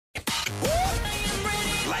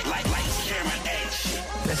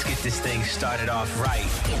Let's get this thing started off right.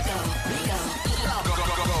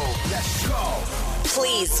 Go. Let's go.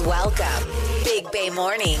 Please welcome Big Bay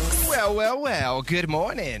Mornings. Well. Good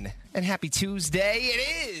morning and happy Tuesday.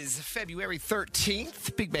 It is February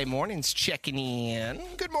 13th. Big Bay Mornings checking in.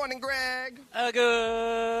 Good morning, Greg.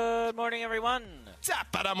 Good morning, everyone. Top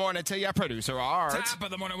of the morning to your producer, Art. Top of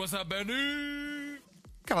the morning. What's up, Benny?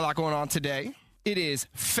 Got a lot going on today. It is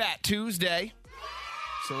Fat Tuesday.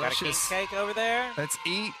 So Got a king cake over there? Let's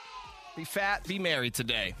eat, be fat, be merry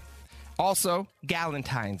today. Also,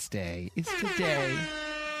 Valentines Day is today.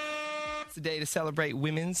 It's a day to celebrate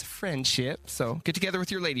women's friendship. So get together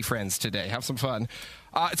with your lady friends today. Have some fun.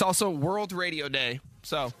 It's also World Radio Day.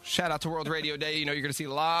 So shout out to World Radio Day. You know, you're going to see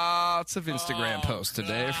lots of Instagram posts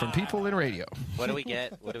today from people in radio. What do we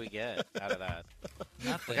get? What do we get out of that?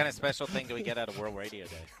 Nothing. What kind of special thing do we get out of World Radio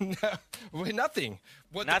Day? Nothing.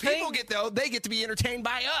 What Nothing? the people get, though, they get to be entertained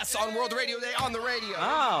by us on World Radio Day on the radio.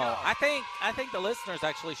 Oh, I think the listeners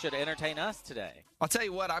actually should entertain us today. I'll tell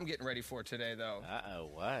you what I'm getting ready for today, though. Uh-oh,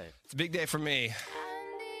 what? It's a big day for me.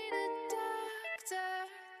 I need a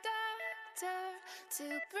doctor to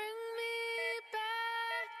bring me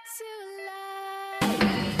back to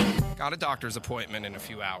life. Got a doctor's appointment in a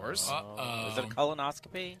few hours. Is it a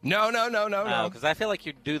colonoscopy? No. Because I feel like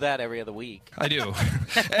you do that every other week. I do.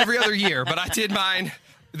 Every other year, but I did mine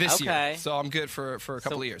this year. Okay. So I'm good for a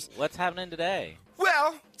couple of years. What's happening today?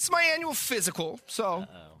 Well, it's my annual physical, so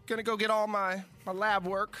gonna go get all my lab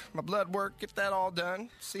work, my blood work, get that all done,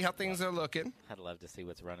 see how things are looking. I'd love to see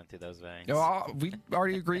what's running through those veins. No, we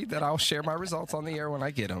already agreed that I'll share my results on the air when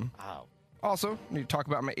I get them. Oh. Also, need to talk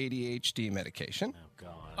about my ADHD medication. Oh,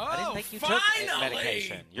 God. I didn't think you took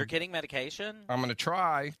medication. You're getting medication? I'm going to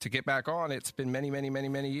try to get back on. It's been many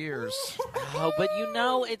years. Oh, but you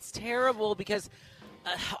know it's terrible because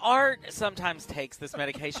Art sometimes takes this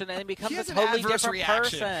medication and becomes He has a an totally adverse different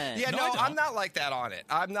reaction. person. Yeah, No, no, I don't. I'm not like that on it.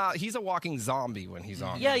 I'm not. He's a walking zombie when he's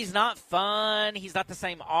on. Yeah, it. he's not fun. He's not the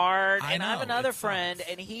same art. I And I have know, another it friend, sucks.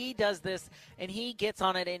 and he does this, and he gets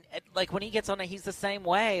on it, and like when he gets on it, he's the same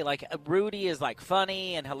way. Like Rudy is like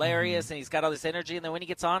funny and hilarious, and he's got all this energy, and then when he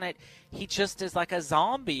gets on it, he just is like a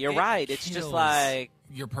zombie. You're right. It's just kills like.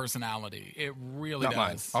 your personality. It really Not does.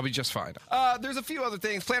 mine. I'll be just fine. There's a few other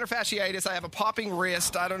things. Plantar fasciitis. I have a popping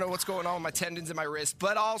wrist. I don't know what's going on with my tendons in my wrist.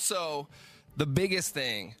 But also, the biggest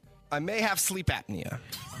thing, I may have sleep apnea.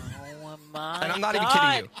 Oh my And I'm not even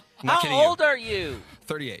God. kidding you. I'm not kidding How you. old are you?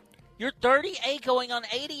 38. You're 38 going on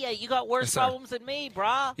 88. You got worse Yes, sir. problems than me,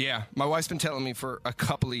 brah. Yeah, my wife's been telling me for a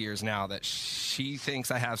couple of years now that she thinks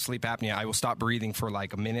I have sleep apnea. I will stop breathing for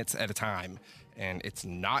like minutes at a time, and it's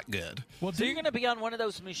not good. Well, So you're going to be on one of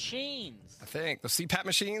those machines. I think the CPAP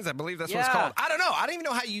machines. I believe that's what it's Yeah. called. I don't know. I don't even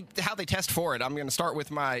know how they test for it. I'm going to start with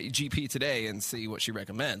my GP today and see what she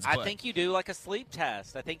recommends. I but- think you do like a sleep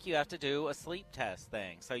test. I think you have to do a sleep test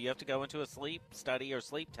thing. So you have to go into a sleep study or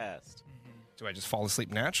sleep test. Do I just fall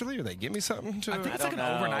asleep naturally, or they give me something to? I think it's I like an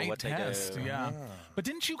don't know overnight what they test. do. Yeah. But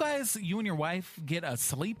didn't you and your wife get a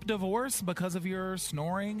sleep divorce because of your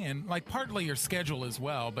snoring and like partly your schedule as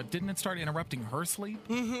well? But didn't it start interrupting her sleep?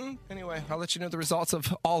 Anyway, I'll let you know the results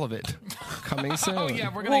of all of it coming soon. Oh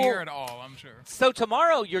yeah, we're gonna Well- hear it all. I'm sure. So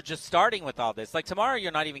tomorrow you're just starting with all this. Like tomorrow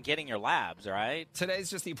you're not even getting your labs, right?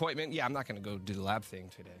 Today's just the appointment. Yeah, I'm not going to go do the lab thing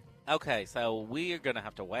today. Okay, so we're going to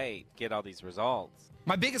have to wait, get all these results.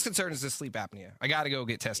 My biggest concern is the sleep apnea. I got to go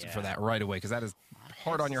get tested for Yeah. that right away because that is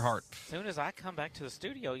hard on your heart. As soon as I come back to the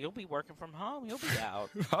studio, you'll be working from home. You'll be out.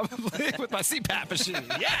 Probably with my CPAP machine.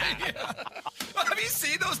 Yeah. Have you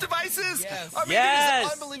seen those devices? Yes. I mean, Yes. it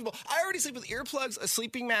is unbelievable. I already sleep with earplugs, a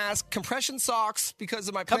sleeping mask, compression socks because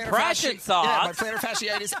of my plantar Compression fasci- Yeah, my socks? plantar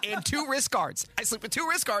fasciitis, and 2 wrist guards. I sleep with 2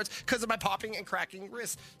 wrist guards because of my popping and cracking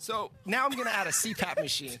wrists. So now I'm going to add a CPAP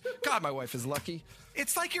machine. God, my wife is lucky.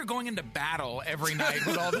 It's like you're going into battle every night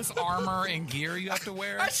with all this armor and gear you have to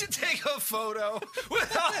wear. I should take a photo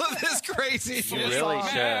with all of this craziness. You really on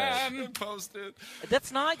should. and post it.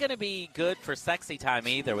 That's not going to be good for sexy time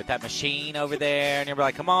either with that machine over there. And you're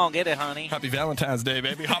like, come on, get it, honey. Happy Valentine's Day,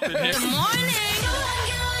 baby. Hop in here.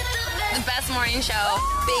 The best morning show.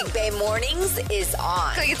 Big Bay Mornings is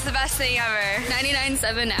on. Like it's the best thing ever.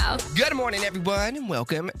 99.7 now. Good morning, everyone, and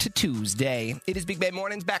welcome to Tuesday. It is Big Bay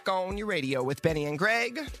Mornings back on your radio with Benny and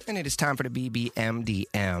Greg, and it is time for the BBM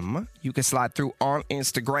DM. You can slide through on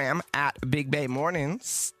Instagram at Big Bay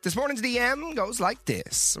Mornings. This morning's DM goes like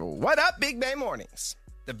this. What up, Big Bay Mornings?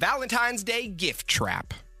 The Valentine's Day gift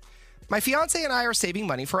trap. My fiance and I are saving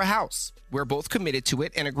money for a house. We're both committed to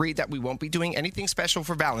it and agreed that we won't be doing anything special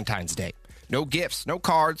for Valentine's Day. No gifts, no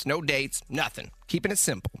cards, no dates, nothing. Keeping it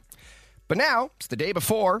simple. But now, it's the day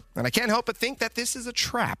before, and I can't help but think that this is a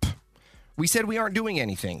trap. We said we aren't doing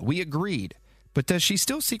anything. We agreed. But does she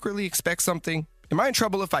still secretly expect something? Am I in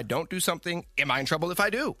trouble if I don't do something? Am I in trouble if I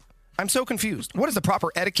do? I'm so confused. What is the proper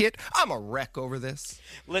etiquette? I'm a wreck over this.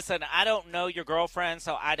 Listen, I don't know your girlfriend,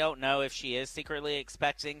 so I don't know if she is secretly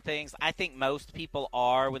expecting things. I think most people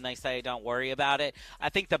are when they say don't worry about it. I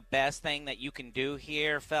think the best thing that you can do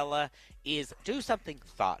here, fella, is do something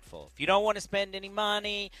thoughtful. If you don't want to spend any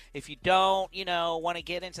money, if you don't, want to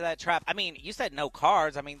get into that trap. I mean, you said no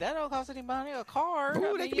cards. I mean, that don't cost any money. A card. Ooh, I they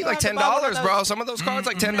mean, can you be like don't have to buy one of $10, bro. Some of those cards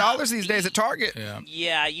like $10 these days at Target.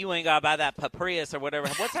 Yeah, you ain't got to buy that Papyrus or whatever.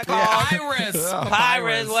 What's that called?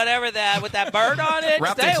 Papyrus, whatever that, with that bird on it.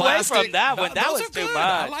 Wrapped in Stay away plastic. from that one. That Those was are too good. much.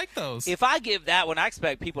 I like those. If I give that one, I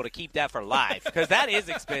expect people to keep that for life because that is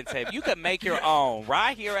expensive. You can make your own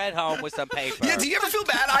right here at home with some paper. Yeah, do you ever feel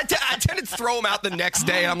bad? I tend to throw them out the next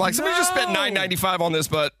day. I'm like, somebody just spent $9.95 on this,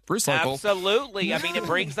 but recycle. Absolutely. I mean, it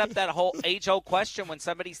brings up that whole age-old question when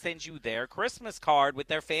somebody sends you their Christmas card with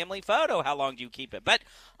their family photo. How long do you keep it? But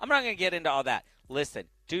I'm not going to get into all that. Listen,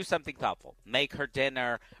 do something thoughtful. Make her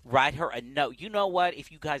dinner. Write her a note. You know what?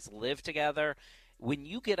 If you guys live together, when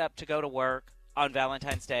you get up to go to work on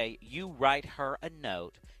Valentine's Day, you write her a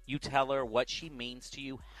note. You tell her what she means to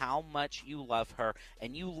you, how much you love her,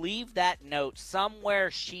 and you leave that note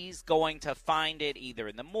somewhere she's going to find it either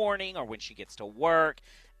in the morning or when she gets to work,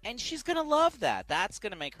 and she's going to love that. That's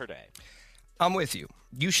going to make her day. I'm with you.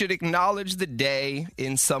 You should acknowledge the day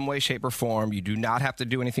in some way, shape, or form. You do not have to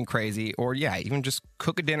do anything crazy or, even just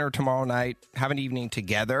cook a dinner tomorrow night, have an evening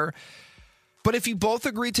together. But if you both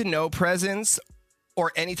agree to no presents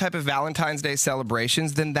or any type of Valentine's Day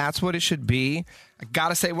celebrations, then that's what it should be. I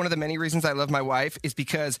gotta say, one of the many reasons I love my wife is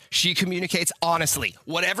because she communicates honestly.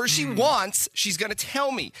 Whatever she wants, she's gonna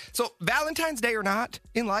tell me. So Valentine's Day or not,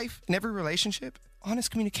 in life, in every relationship,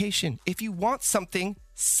 honest communication. If you want something,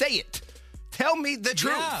 say it. Tell me the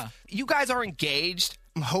truth. Yeah. You guys are engaged.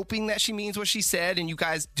 I'm hoping that she means what she said, and you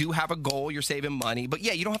guys do have a goal. You're saving money. But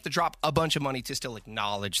yeah, you don't have to drop a bunch of money to still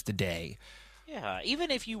acknowledge the day. Yeah,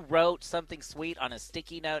 even if you wrote something sweet on a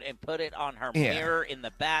sticky note and put it on her mirror in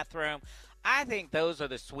the bathroom, I think those are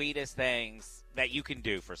the sweetest things that you can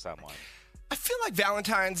do for someone. I feel like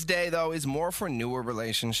Valentine's Day, though, is more for newer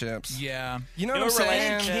relationships. Yeah. You know Newer what I'm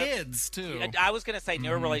saying? relationships. Kids, too. I was going to say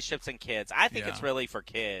newer relationships and kids. I think Yeah. it's really for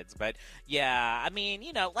kids. But, yeah, I mean,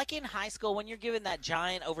 like in high school when you're given that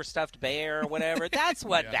giant overstuffed bear or whatever, that's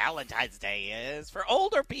what Valentine's Day is. For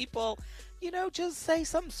older people, just say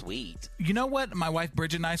something sweet. You know what my wife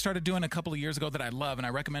Bridget and I started doing a couple of years ago that I love and I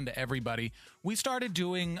recommend to everybody? We started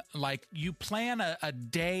doing, you plan a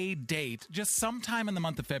day date just sometime in the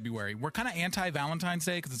month of February. We're kind of anti-Valentine's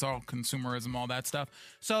Day because it's all consumerism, all that stuff.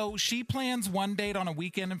 So she plans one date on a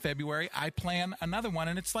weekend in February. I plan another one,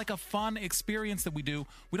 and it's like a fun experience that we do.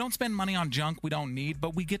 We don't spend money on junk we don't need,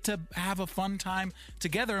 but we get to have a fun time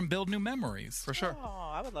together and build new memories. For sure.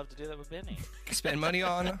 Oh, I would love to do that with Benny. Spend money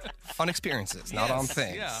on experiences, not on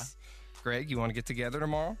things. Yeah. Greg, you want to get together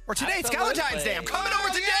tomorrow? Or today? It's Absolutely. Valentine's Day. I'm coming over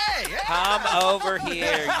today. Yeah. Come over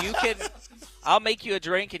here. I'll make you a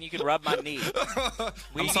drink and you can rub my knee.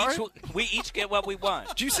 I'm sorry? We each get what we want.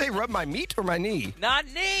 Did you say rub my meat or my knee? Not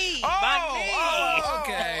knee. My knee.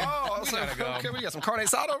 Okay. We gotta go. Okay, we got some carne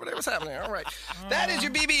asada over there. What's happening? All right. That is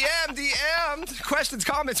your BBM DM. Questions,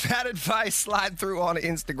 comments, bad advice, slide through on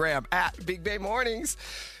Instagram at Big Bay Mornings.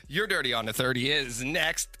 Your Dirty on the 30 is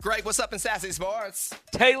next. Greg, what's up in Sassy Sports?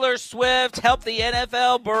 Taylor Swift helped the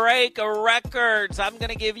NFL break records. I'm going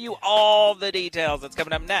to give you all the details. That's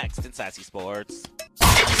coming up next in Sassy Sports.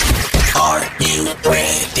 Are you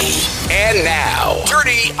ready? And now,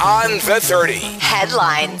 Dirty on the 30.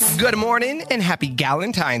 Headlines. Good morning and happy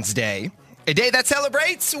Galentine's Day. A day that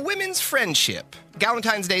celebrates women's friendship.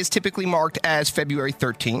 Galentine's Day is typically marked as February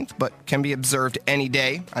 13th, but can be observed any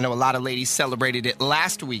day. I know a lot of ladies celebrated it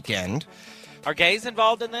last weekend. Are gays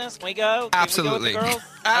involved in this? Can we go? Absolutely. Can we go with the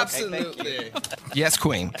girls? Absolutely. Okay, thank you. Yes,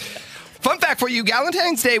 Queen. Fun fact for you,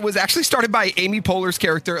 Galentine's Day was actually started by Amy Poehler's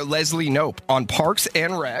character Leslie Knope on Parks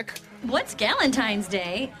and Rec. What's Galentine's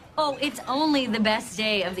Day? Oh, it's only the best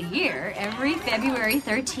day of the year. Every February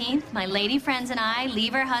 13th, my lady friends and I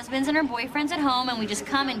leave our husbands and our boyfriends at home, and we just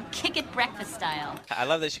come and kick it breakfast style. I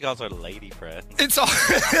love that she calls her lady friend. It's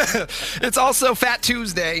also Fat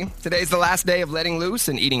Tuesday. Today's the last day of letting loose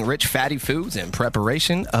and eating rich, fatty foods in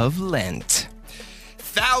preparation of Lent.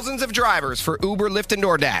 Thousands of drivers for Uber, Lyft, and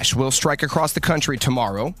DoorDash will strike across the country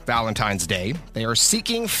tomorrow, Valentine's Day. They are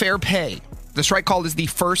seeking fair pay. The strike call is the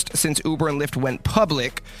first since Uber and Lyft went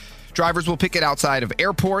public. Drivers will picket outside of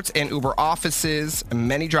airports and Uber offices.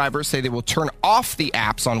 Many drivers say they will turn off the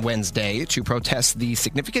apps on Wednesday to protest the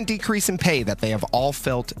significant decrease in pay that they have all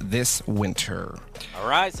felt this winter. All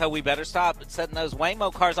right, so we better stop setting those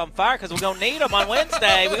Waymo cars on fire because we're going to need them on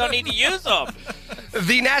Wednesday. We're going to need to use them.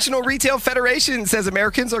 The National Retail Federation says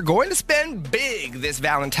Americans are going to spend big this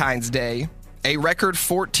Valentine's Day. A record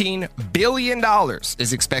 $14 billion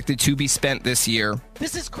is expected to be spent this year.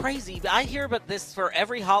 This is crazy. I hear about this for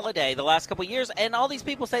every holiday the last couple of years, and all these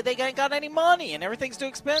people say they ain't got any money and everything's too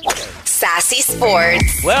expensive. Sassy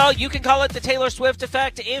Sports. Well, you can call it the Taylor Swift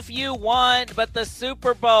effect if you want, but the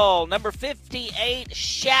Super Bowl, number 58,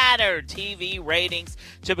 shattered TV ratings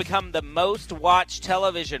to become the most watched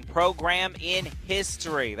television program in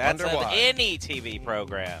history. That's of any TV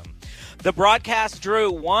program. The broadcast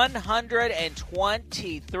drew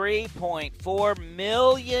 123.4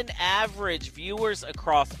 million average viewers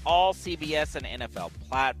across all CBS and NFL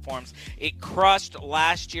platforms. It crushed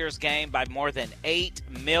last year's game by more than 8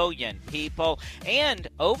 million people. And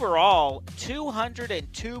overall,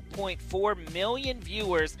 202.4 million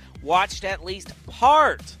viewers watched at least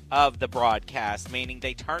part of the broadcast, meaning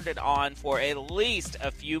they turned it on for at least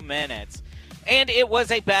a few minutes. And it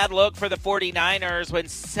was a bad look for the 49ers when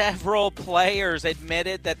several players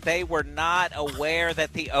admitted that they were not aware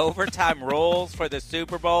that the overtime rules for the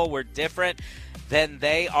Super Bowl were different than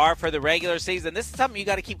they are for the regular season. This is something you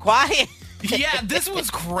got to keep quiet. Yeah, this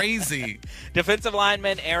was crazy. Defensive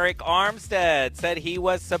lineman Eric Armstead said he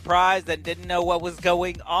was surprised and didn't know what was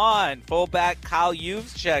going on. Fullback Kyle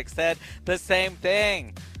Juszczyk said the same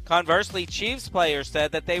thing. Conversely, Chiefs players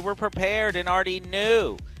said that they were prepared and already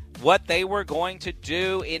knew what they were going to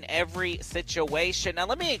do in every situation. Now,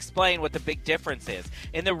 let me explain what the big difference is.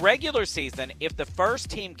 In the regular season, if the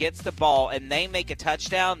first team gets the ball and they make a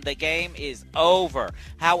touchdown, the game is over.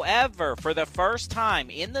 However, for the first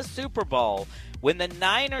time in the Super Bowl, when the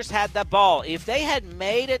Niners had the ball, if they had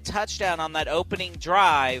made a touchdown on that opening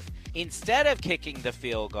drive, instead of kicking the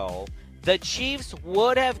field goal, the Chiefs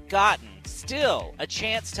would have gotten still a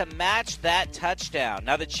chance to match that touchdown.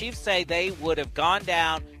 Now, the Chiefs say they would have gone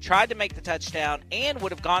down, tried to make the touchdown, and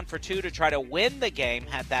would have gone for two to try to win the game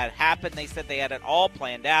had that happened. They said they had it all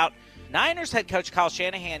planned out. Niners head coach Kyle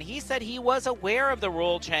Shanahan, he said he was aware of the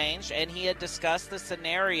rule change and he had discussed the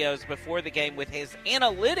scenarios before the game with his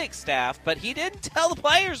analytics staff, but he didn't tell the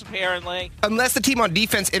players apparently. Unless the team on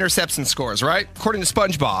defense intercepts and scores, right? According to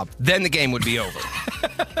SpongeBob, then the game would be over.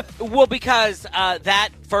 Well, because that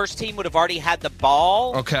first team would have already had the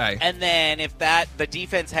ball. Okay. And then if the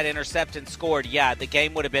defense had intercepted and scored, yeah, the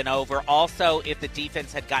game would have been over. Also, if the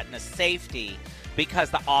defense had gotten a safety, because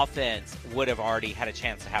the offense would have already had a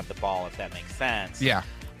chance to have the ball, if that makes sense. Yeah.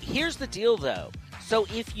 Here's the deal, though. So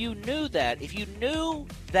if you knew that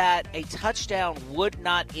a touchdown would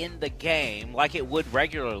not end the game like it would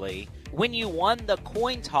regularly, when you won the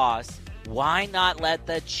coin toss, why not let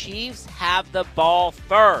the Chiefs have the ball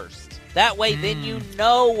first? That way, then you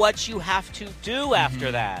know what you have to do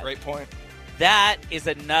after that. Great point. That is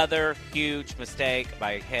another huge mistake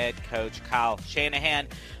by head coach Kyle Shanahan.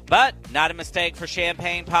 But not a mistake for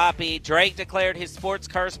Champagne Poppy. Drake declared his sports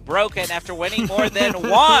curse broken after winning more than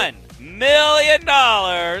 $1 million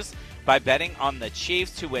by betting on the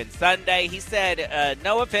Chiefs to win Sunday. He said,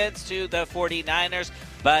 no offense to the 49ers,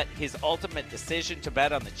 but his ultimate decision to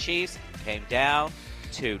bet on the Chiefs came down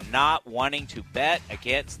to not wanting to bet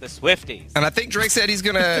against the Swifties. And I think Drake said he's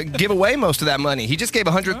going to give away most of that money. He just gave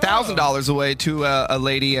 $100,000 away to a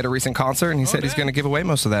lady at a recent concert, and he said he's going to give away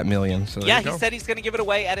most of that million. So yeah, he said he's going to give it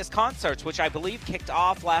away at his concerts, which I believe kicked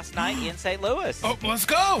off last night in St. Louis. Oh, let's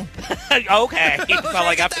go. Okay. So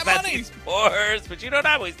like get after that that money. Sports, but you know what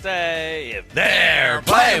I always say? If They're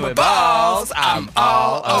playing with balls, I'm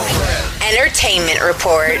all over it. Entertainment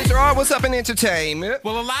Report. Mr. R, what's up in entertainment?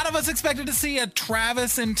 Well, a lot of us expected to see a Travis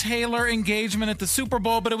and Taylor engagement at the Super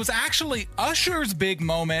Bowl, but it was actually Usher's big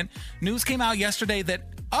moment. News came out yesterday that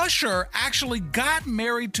Usher actually got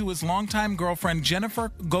married to his longtime girlfriend,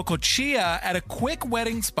 Jennifer Gocochea, at a quick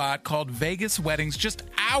wedding spot called Vegas Weddings just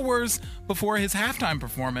hours before his halftime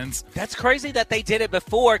performance. That's crazy that they did it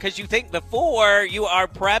before, because you think before you are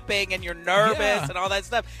prepping and you're nervous and all that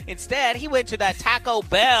stuff. Instead, he went to that Taco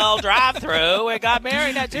Bell drive-thru and got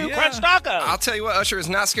married at two Crunch Tacos. I'll tell you what, Usher is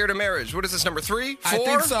not scared of marriage. What is this, number 3? 4? I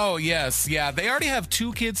think so, yes. Yeah, they already have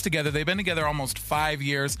 2 kids together. They've been together almost 5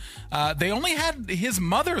 years. They only had his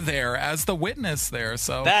mother mother there as the witness there.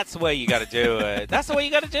 So That's the way you got to do it. That's the way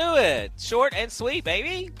you got to do it. Short and sweet,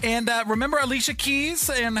 baby. And remember Alicia Keys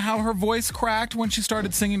and how her voice cracked when she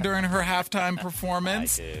started singing during her halftime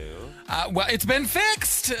performance? I do. Well, it's been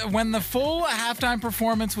fixed. When the full halftime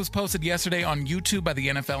performance was posted yesterday on YouTube by the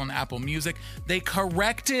NFL and Apple Music, they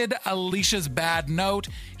corrected Alicia's bad note.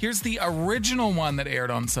 Here's the original one that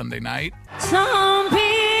aired on Sunday night. Some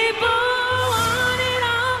people want it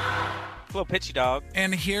all. A little pitchy, dog.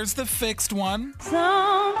 And here's the fixed one.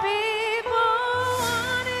 Some people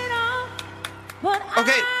want it all, but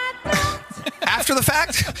Okay. After the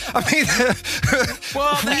fact, I mean,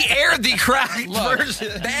 we aired the cracked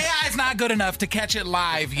version. The AI's not good enough to catch it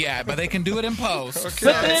live yet, but they can do it in post. Okay.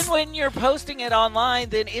 But then when you're posting it online,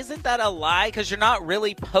 then isn't that a lie? Because you're not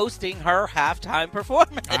really posting her halftime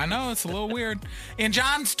performance. I know, it's a little weird. And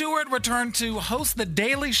Jon Stewart returned to host The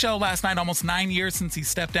Daily Show last night, almost 9 years since he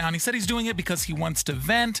stepped down. He said he's doing it because he wants to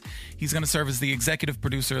vent. He's going to serve as the executive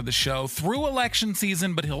producer of the show through election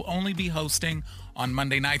season, but he'll only be hosting on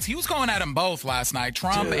Monday nights. He was going at them both last night.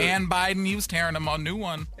 Trump and Biden, he was tearing them a new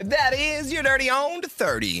one. That is your Dirty On to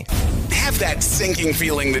 30. Have that sinking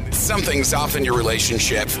feeling that something's off in your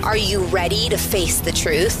relationship. Are you ready to face the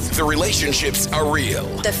truth? The relationships are real.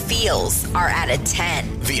 The feels are at a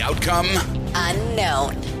 10. The outcome?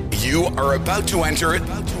 Unknown. You are about to enter it.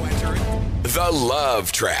 The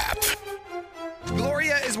Love Trap.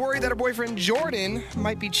 Gloria is worried that her boyfriend Jordan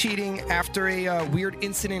might be cheating after a weird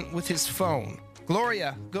incident with his phone.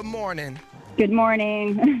 Gloria, good morning. Good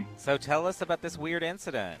morning. So tell us about this weird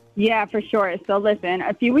incident. Yeah, for sure. So listen,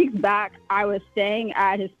 a few weeks back, I was staying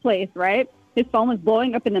at his place, right? His phone was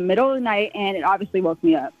blowing up in the middle of the night, and it obviously woke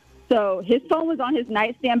me up. So his phone was on his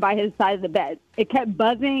nightstand by his side of the bed. It kept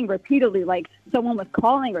buzzing repeatedly, like someone was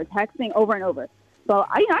calling or texting over and over. So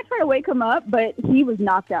I tried to wake him up, but he was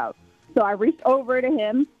knocked out. So I reached over to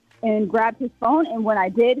him and grabbed his phone, and when I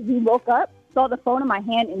did, he woke up, saw the phone in my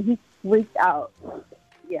hand, and he freaked out.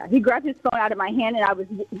 Yeah, he grabbed his phone out of my hand,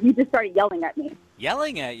 and he just started yelling at me.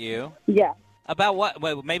 Yelling at you? Yeah. About what?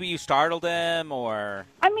 Well, maybe you startled him or...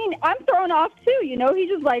 I mean, I'm thrown off too, you know? He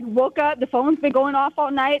just, woke up, the phone's been going off all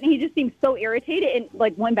night, and he just seemed so irritated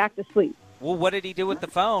and, went back to sleep. Well, what did he do with the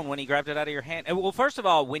phone when he grabbed it out of your hand? Well, first of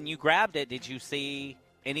all, when you grabbed it, did you see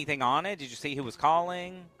anything on it? Did you see who was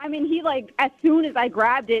calling? I mean, he, as soon as I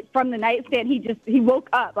grabbed it from the nightstand, he woke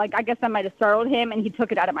up. I guess I might have startled him, and he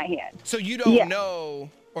took it out of my hand. So you don't know,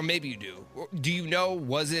 or maybe you do. Do you know,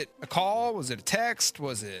 was it a call? Was it a text?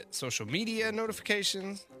 Was it social media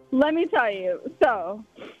notifications? Let me tell you. So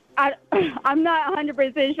I'm not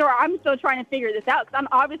 100% sure. I'm still trying to figure this out because I'm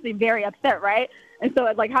obviously very upset, right? And so,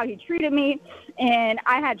 how he treated me, and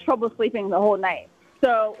I had trouble sleeping the whole night.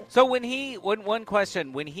 So when one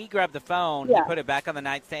question, when he grabbed the phone, he put it back on the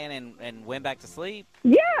nightstand and went back to sleep?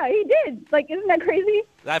 Yeah, he did. Isn't that crazy?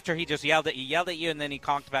 After he just yelled at you, and then he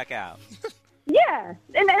conked back out. Yeah,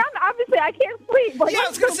 and I can't sleep. Yeah, I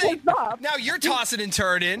was going to say, now you're tossing and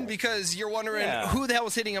turning because you're wondering who the hell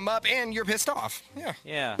was hitting him up, and you're pissed off. Yeah.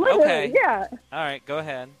 Yeah. Literally, okay. Yeah. All right, go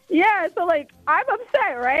ahead. Yeah, so, I'm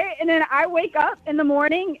upset, right? And then I wake up in the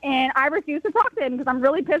morning, and I refuse to talk to him because I'm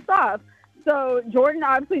really pissed off. So Jordan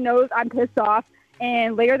obviously knows I'm pissed off,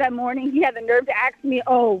 and later that morning, he had the nerve to ask me,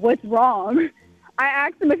 oh, what's wrong? I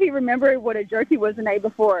asked him if he remembered what a jerk he was the night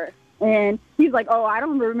before. And he's like, oh, I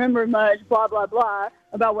don't remember much, blah, blah, blah,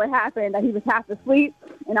 about what happened, that he was half asleep.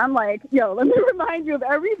 And I'm like, yo, let me remind you of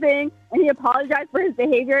everything. And he apologized for his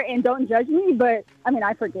behavior, and don't judge me. But,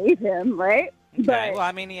 I forgave him, right? Okay. But,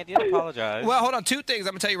 well, he did apologize. Well, hold on. Two things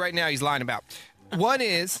I'm going to tell you right now he's lying about. One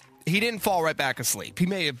is he didn't fall right back asleep. He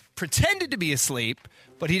may have pretended to be asleep,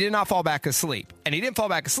 but he did not fall back asleep. And he didn't fall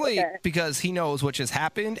back asleep because he knows what just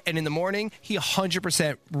happened. And in the morning, he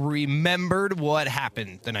 100% remembered what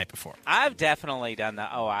happened the night before. I've definitely done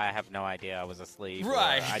that. Oh, I have no idea. I was asleep.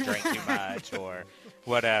 Right. Or I drank too much or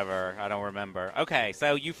whatever. I don't remember. Okay,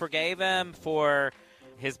 so you forgave him for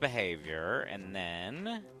his behavior, and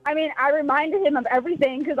then... I reminded him of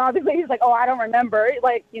everything because obviously he's like, oh, I don't remember,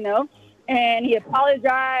 and he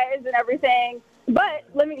apologized and everything. But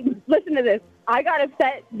listen to this. I got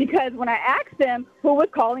upset because when I asked him who was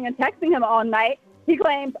calling and texting him all night, he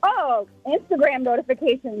claims, oh, Instagram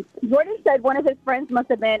notifications. Jordan said one of his friends must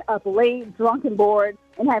have been up late, drunk and bored,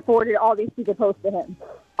 and had forwarded all these secret posts to him.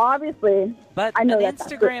 Obviously, but I know an that's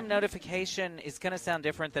Instagram notification is going to sound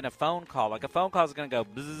different than a phone call. Like a phone call is going to go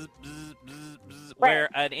bzz, bzz, bzz, bzz, where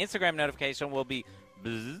an Instagram notification will be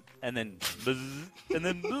bzz, and then bzz, and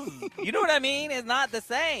then bzz. You know what I mean? It's not the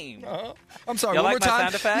same. I'm sorry, you one like more my time.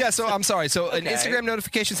 Sound effects? Yeah, so I'm sorry. So an Okay. Instagram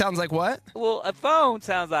notification sounds like what? Well, a phone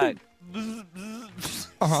sounds like bzz, bzz, bzz.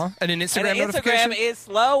 And an Instagram and notification? Instagram is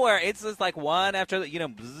slower. It's just like one after the,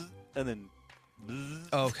 bzz, and then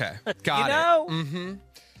bzz. Okay. Got it. Mm-hmm.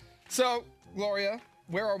 So, Gloria,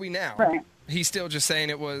 where are we now? Right. He's still just saying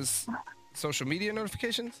it was social media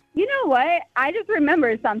notifications? You know what? I just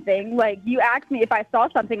remembered something. Like, you asked me if I saw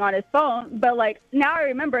something on his phone, but, like, now I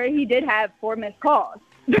remember he did have 4 missed calls.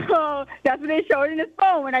 So that's what it showed in his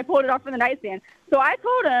phone when I pulled it off from the nightstand. So I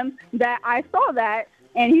told him that I saw that,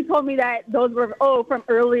 and he told me that those were, from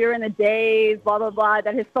earlier in the days, blah, blah, blah,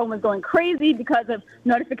 that his phone was going crazy because of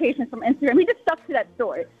notifications from Instagram. He just stuck to that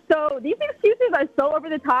story. So these excuses are so over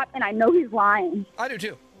the top, and I know he's lying. I do,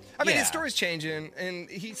 too. I mean, his story's changing, and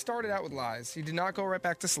he started out with lies. He did not go right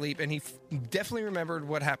back to sleep, and he definitely remembered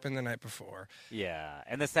what happened the night before. Yeah,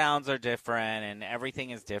 and the sounds are different, and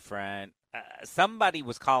everything is different. Somebody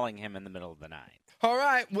was calling him in the middle of the night. All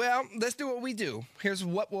right, well, let's do what we do. Here's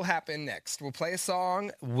what will happen next. We'll play a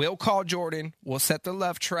song. We'll call Jordan. We'll set the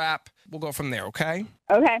love trap. We'll go from there, okay?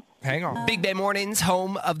 Okay. Hang on. Big Bay Mornings,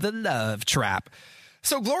 home of the love trap.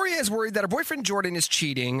 So Gloria is worried that her boyfriend Jordan is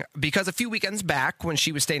cheating because a few weekends back when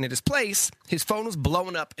she was staying at his place, his phone was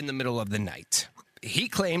blowing up in the middle of the night. He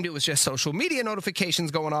claimed it was just social media notifications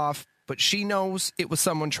going off, but she knows it was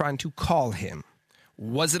someone trying to call him.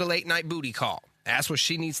 Was it a late night booty call? That's what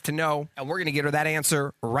she needs to know, and we're going to get her that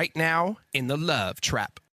answer right now in the love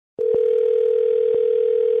trap.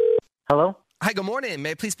 Hello? Hi, good morning.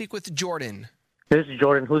 May I please speak with Jordan? This is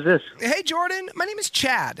Jordan. Who's this? Hey, Jordan. My name is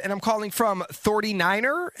Chad, and I'm calling from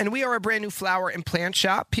 39er, and we are a brand new flower and plant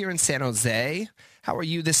shop here in San Jose. How are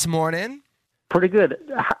you this morning? Pretty good.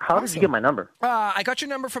 How did you get my number? I got your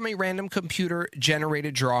number from a random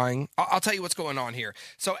computer-generated drawing. I'll tell you what's going on here.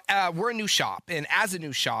 So we're a new shop, and as a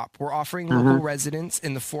new shop, we're offering local residents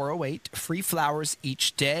in the 408 free flowers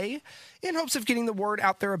each day in hopes of getting the word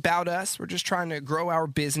out there about us. We're just trying to grow our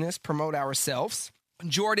business, promote ourselves.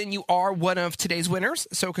 Jordan, you are one of today's winners,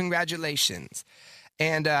 so congratulations.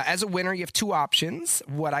 And as a winner, you have 2 options.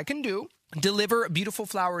 What I can do, deliver beautiful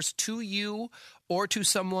flowers to you or to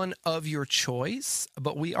someone of your choice,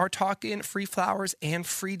 but we are talking free flowers and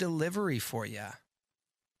free delivery for you.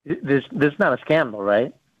 This is not a scandal,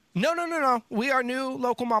 right? No. We are new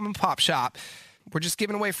local mom and pop shop. We're just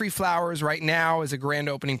giving away free flowers right now as a grand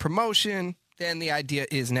opening promotion. Then the idea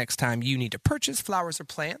is next time you need to purchase flowers or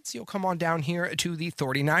plants, you'll come on down here to the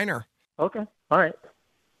 39er. Okay. All right.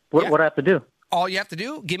 What do I have to do? All you have to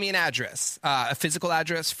do, give me an address, a physical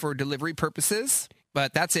address for delivery purposes.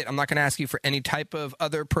 But that's it. I'm not going to ask you for any type of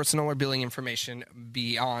other personal or billing information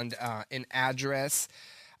beyond an address.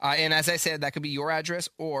 And as I said, that could be your address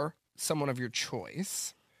or someone of your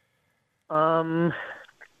choice. Can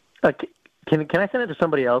I send it to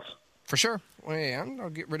somebody else? For sure. And I'll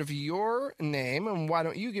get rid of your name. And why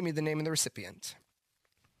don't you give me the name of the recipient?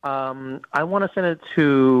 I want to send it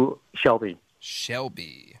to Shelby.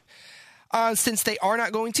 Shelby. Since they are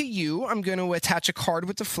not going to you, I'm going to attach a card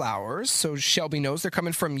with the flowers so Shelby knows they're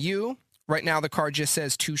coming from you. Right now, the card just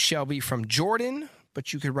says to Shelby from Jordan,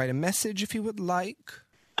 but you could write a message if you would like.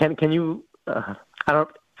 Can you? Let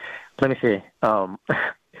me see.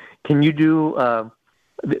 Can you do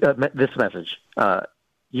this message?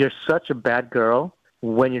 You're such a bad girl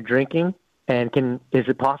when you're drinking, and is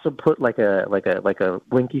it possible to put like a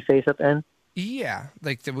winky face at the end? Yeah,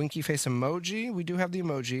 like the winky face emoji. We do have the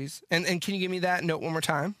emojis. And can you give me that note one more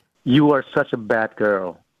time? You are such a bad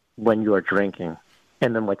girl when you are drinking.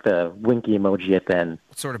 And then like the winky emoji at the end.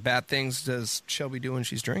 What sort of bad things does Shelby do when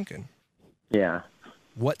she's drinking? Yeah.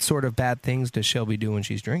 What sort of bad things does Shelby do when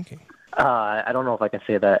she's drinking? I don't know if I can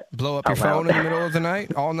say that. Blow up your phone in the middle of the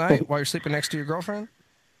night, all night, while you're sleeping next to your girlfriend?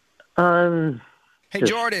 Hey,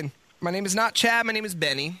 Jordan. My name is not Chad. My name is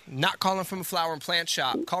Benny. Not calling from a flower and plant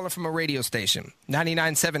shop. Calling from a radio station.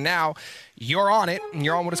 99.7 now. You're on it, and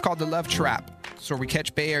you're on what is called the Love Trap. It's where we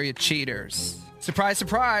catch Bay Area cheaters. Surprise,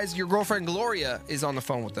 surprise, your girlfriend Gloria is on the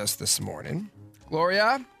phone with us this morning.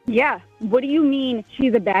 Gloria? Yeah. What do you mean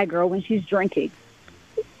she's a bad girl when she's drinking?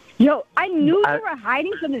 Yo, I knew you were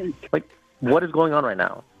hiding something. Like, what is going on right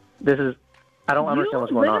now? I don't understand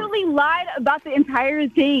what's going on. You literally lied about the entire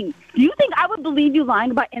thing. Do you think I would believe you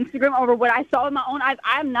lying about Instagram over what I saw with my own eyes?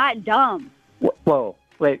 I'm not dumb. Whoa,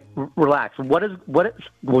 wait, relax.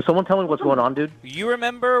 Will someone tell me what's going on, dude? You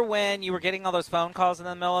remember when you were getting all those phone calls in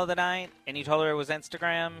the middle of the night and you told her it was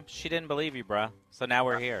Instagram? She didn't believe you, bruh. So now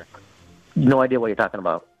we're here. No idea what you're talking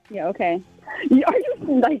about. Yeah, okay.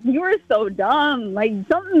 You are so dumb. Like,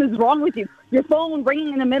 something is wrong with you. Your phone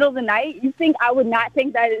ringing in the middle of the night, you think I would not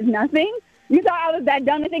think that is nothing? You thought I was that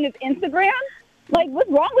dumb to think it's Instagram? Like, what's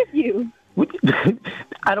wrong with you?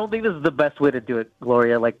 I don't think this is the best way to do it,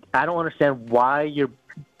 Gloria. Like, I don't understand why you're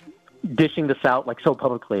dishing this out like so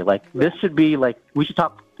publicly. Like this should be like we should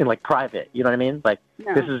talk in like private. You know what I mean? Like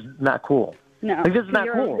this is not cool. No, like, this is not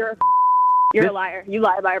cool. You're a liar. You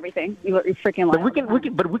lie about everything. You're freaking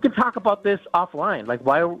lying. But we can talk about this offline. Like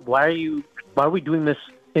why are we doing this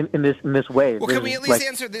in this way? Well, can we at least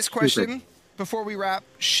answer this question before we wrap?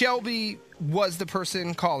 Shelby was the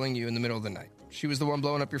person calling you in the middle of the night. She was the one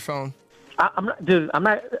blowing up your phone. I'm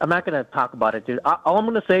not gonna talk about it, dude. All I'm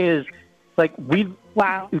gonna say is, like,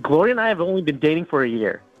 Gloria and I have only been dating for a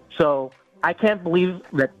year, so I can't believe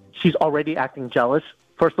that she's already acting jealous.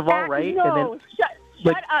 First of all, right? No, and then,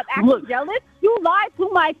 shut up. Acting jealous? You lied to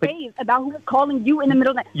my face about who was calling you in the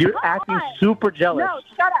middle of the night. You're acting super jealous. No,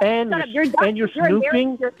 shut up. And you're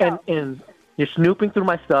snooping and you're snooping through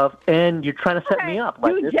my stuff, and you're trying to set me up.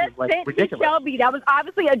 Like, you this just is, like, sent ridiculous. to Shelby. That was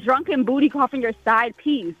obviously a drunken booty call from your side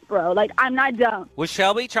piece, bro. Like, I'm not dumb. Was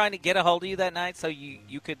Shelby trying to get a hold of you that night so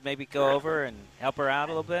you could maybe go over and help her out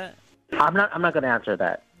a little bit? I'm not going to answer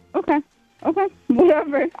that. Okay,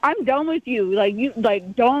 whatever. I'm done with you.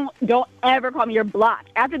 Don't ever call me. You're blocked.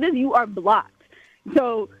 After this, you are blocked.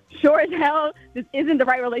 So sure as hell, this isn't the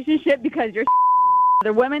right relationship because you're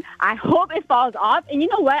other women. I hope it falls off, and you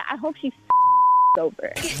know what? I hope she's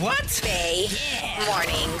over. What? Bay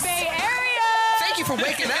Mornings. Bay Area. Thank you for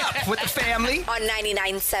waking up with the family on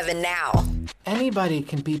 99.7 now. Anybody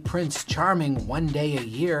can be Prince Charming one day a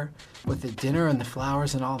year with the dinner and the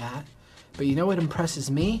flowers and all that. But you know what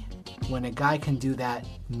impresses me? When a guy can do that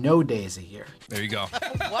no days a year. There you go.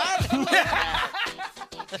 What?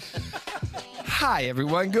 Hi,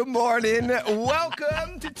 everyone. Good morning.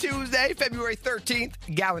 Welcome to Tuesday, February 13th.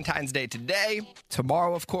 Valentine's Day today.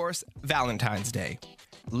 Tomorrow, of course, Valentine's Day.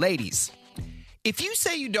 Ladies, if you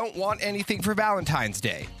say you don't want anything for Valentine's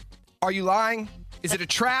Day, are you lying? Is it a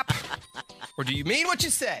trap? Or do you mean what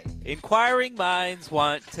you say? Inquiring minds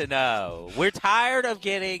want to know. We're tired of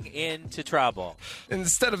getting into trouble.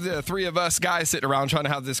 Instead of the three of us guys sitting around trying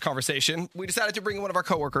to have this conversation, we decided to bring in one of our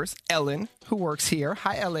coworkers, Ellen, who works here.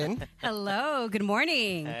 Hi, Ellen. Hello. Good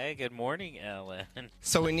morning. Hey, good morning, Ellen.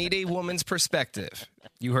 So we need a woman's perspective.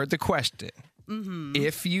 You heard the question. Mm-hmm.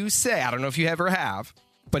 If you say, I don't know if you ever have,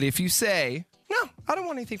 but if you say, no, I don't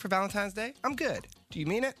want anything for Valentine's Day, I'm good. Do you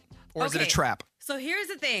mean it? Or is it a trap? So here's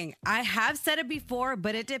the thing. I have said it before,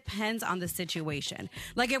 but it depends on the situation.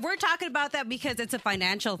 Like if we're talking about that because it's a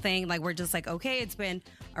financial thing, like we're just like, okay, it's been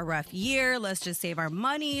a rough year. Let's just save our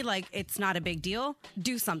money. Like it's not a big deal.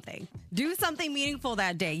 Do something. Do something meaningful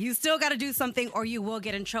that day. You still got to do something or you will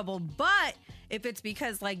get in trouble. But if it's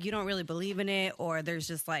because like you don't really believe in it or there's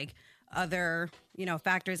just like other,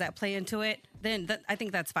 factors that play into it, then I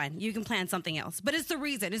think that's fine. You can plan something else. But it's the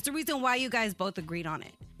reason. It's the reason why you guys both agreed on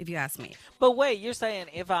it, if you ask me. But wait, you're saying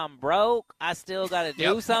if I'm broke, I still got to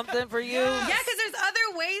do something for you? Yeah, because there's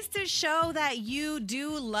other ways to show that you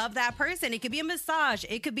do love that person. It could be a massage.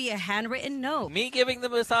 It could be a handwritten note. Me giving the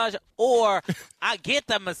massage or I get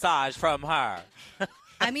the massage from her.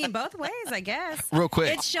 I mean, both ways, I guess. Real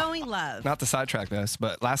quick. It's showing love. Not to sidetrack this,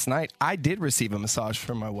 but last night I did receive a massage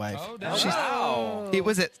from my wife. Oh, wow. It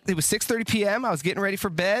was 6:30 p.m. I was getting ready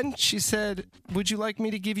for bed. She said, "Would you like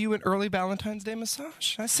me to give you an early Valentine's Day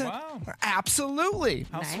massage?" I said, Wow. "Absolutely."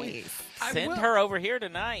 How sweet. Send her over here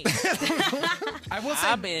tonight. I will say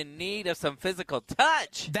I'm in need of some physical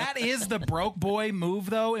touch. that is the broke boy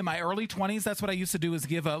move, though. In my early 20s, that's what I used to do is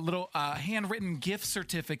give a little handwritten gift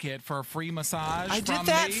certificate for a free massage. I did from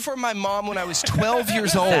that me. for my mom when I was 12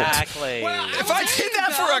 years old. Exactly. Well, If I did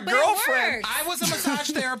that for a girlfriend, I was a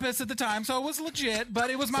massage therapist at the time, so it was legit,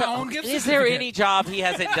 but it was my own gift Is there certificate. any job he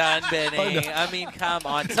hasn't done, Benny? I mean, come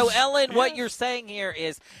on. So, Ellen, what you're saying here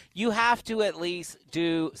is you have to at least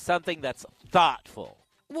do something that's thoughtful.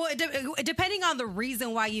 Well, depending on the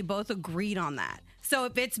reason why you both agreed on that. So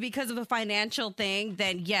if it's because of a financial thing,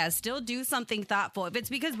 then yes, still do something thoughtful. If it's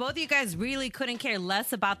because both of you guys really couldn't care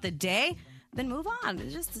less about the day, then move on.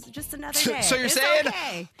 It's just another day. So you're It's saying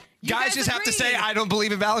okay. You guys just have to agreed. say, "I don't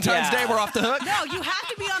believe in Valentine's Day." We're off the hook. No, you have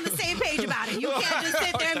to be on the same page about it. You can't just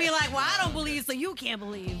sit there and be like, well, I don't believe, so you can't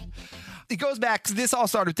believe. It goes back. This all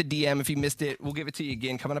started with the DM. If you missed it, we'll give it to you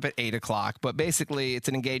again coming up at 8 o'clock. But basically, it's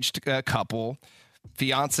an engaged couple.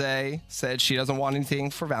 Fiance said she doesn't want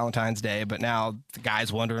anything for Valentine's Day, but now the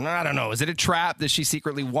guy's wondering, I don't know, is it a trap? Does she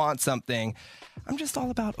secretly want something? I'm just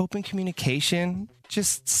all about open communication.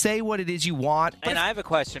 Just say what it is you want. And I have a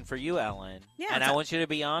question for you, Ellen. Yeah, and I want you to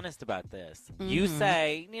be honest about this. You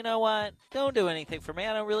say, you know what? Don't do anything for me.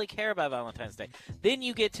 I don't really care about Valentine's Day. Then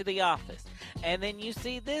you get to the office, and then you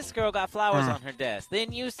see this girl got flowers on her desk.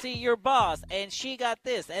 Then you see your boss, and she got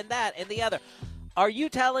this and that and the other. Are you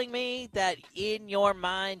telling me that in your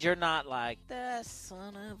mind you're not like, that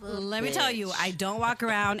son of a Let me bitch? tell you, I don't walk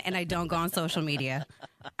around and I don't go on social media.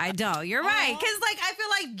 I don't. You're right. Because, like, I feel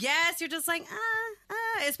like, yes, you're just like,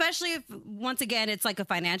 especially if, once again, it's like a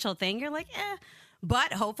financial thing. You're like,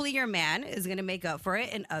 But hopefully your man is going to make up for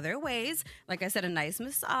it in other ways. Like I said, a nice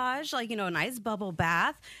massage, like, a nice bubble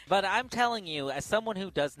bath. But I'm telling you, as someone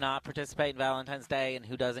who does not participate in Valentine's Day and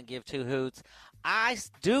who doesn't give two hoots, I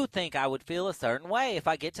do think I would feel a certain way if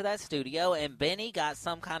I get to that studio and Benny got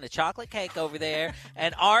some kind of chocolate cake over there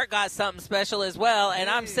and Art got something special as well, and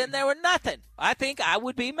I'm sitting there with nothing. I think I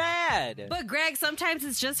would be mad. But, Greg, sometimes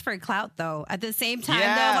it's just for clout, though. At the same time,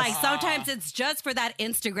 Yes. though, like, sometimes it's just for that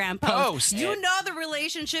Instagram post. You know the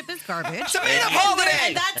relationship is garbage. It's a made-up holiday.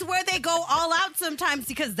 And that's where they go all out sometimes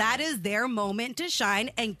because that is their moment to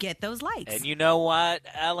shine and get those likes. And you know what,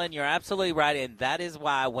 Ellen, you're absolutely right, and that is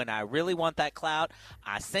why when I really want that clout,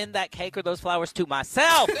 I send that cake or those flowers to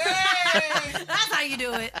myself. That's how you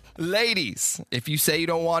do it. Ladies, if you say you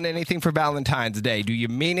don't want anything for Valentine's Day, do you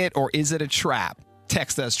mean it or is it a trap?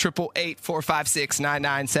 Text us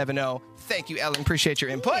 888-456-9970. Thank you, Ellen. Appreciate your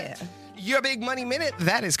input. Yeah. Your Big Money Minute,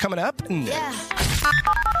 that is coming up.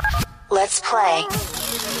 Let's play.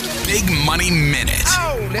 Big Money Minute.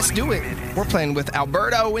 Oh, let's do it. We're playing with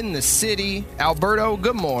Alberto in the city. Alberto,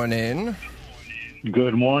 good morning.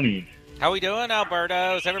 Good morning. How we doing,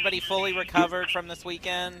 Alberto? Is everybody fully recovered from this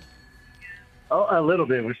weekend? Oh, a little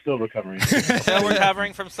bit. We're still recovering. Still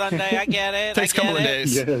recovering from Sunday. I get it. Takes a couple of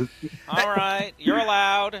days. Yes. All right. You're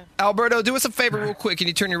allowed. Alberto, do us a favor real quick. Can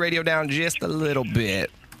you turn your radio down just a little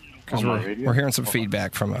bit? Because we're hearing some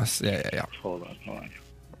feedback from us. Yeah. Hold on.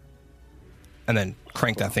 And then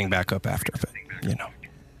crank that thing back up after. But,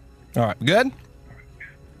 All right. Good?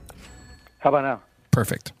 How about now?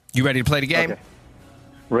 Perfect. You ready to play the game? Okay.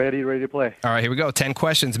 Ready to play. All right, here we go. 10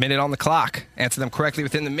 questions, minute on the clock. Answer them correctly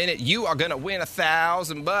within the minute. You are going to win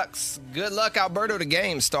 $1,000. Good luck, Alberto. The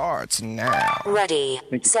game starts now. Ready,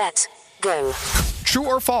 set, go. True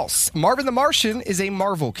or false? Marvin the Martian is a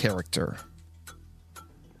Marvel character.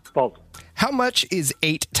 False. How much is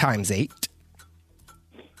 8 times 8?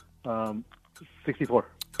 64.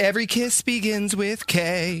 Every kiss begins with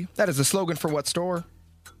K. That is the slogan for what store?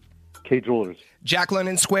 K Jewelers. Jack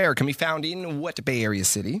London Square can be found in what Bay Area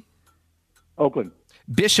city? Oakland.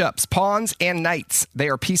 Bishops, pawns, and knights. They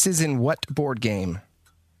are pieces in what board game?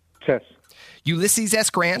 Chess. Ulysses S.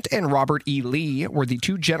 Grant and Robert E. Lee were the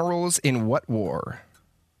two generals in what war?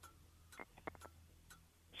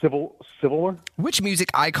 Civil War. Which music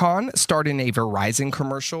icon starred in a Verizon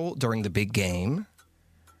commercial during the big game?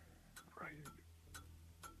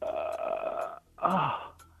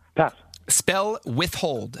 Pass. Spell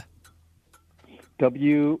withhold.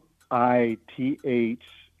 WITHW.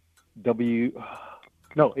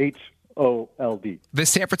 No, HOLD. The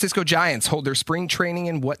San Francisco Giants hold their spring training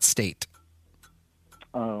in what state?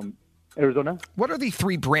 Arizona. What are the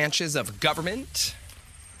 3 branches of government?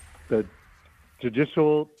 The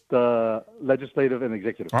judicial, the legislative, and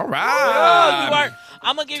executive. All right. Oh,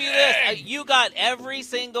 I'm going to give you this. You got every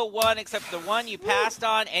single one except the one you passed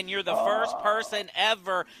on, and you're the first person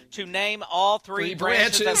ever to name all 3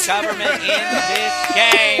 branches of government in this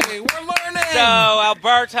game. We're learning. So,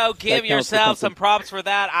 Alberto, give yourself some props for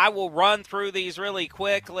that. I will run through these really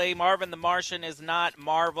quickly. Marvin the Martian is not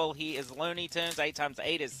Marvel. He is Looney Tunes. 8 times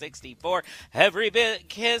 8 is 64. Every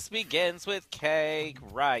kiss begins with K.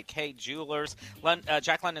 Right. K Jewelers.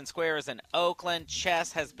 Jack London Square is in Oakland.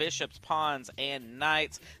 Chess has bishops, pawns, and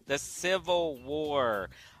knights. The Civil War.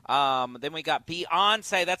 Then we got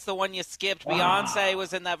Beyonce. That's the one you skipped. Beyonce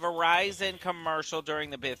was in that Verizon commercial during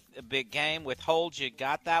the big game. Withhold, you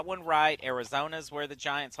got that one right. Arizona's where the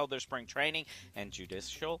Giants hold their spring training. And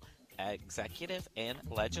judicial, executive, and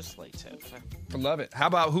legislative. I love it. How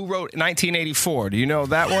about who wrote 1984? Do you know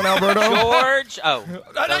that one, Alberto? George. Oh.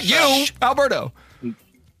 Not you, Alberto.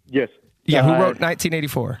 Yes. Yeah, who wrote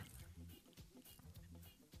 1984?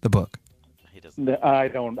 The book. I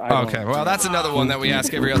don't. Okay, well, that's another one that we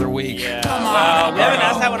ask every other week. Yeah. Well, we haven't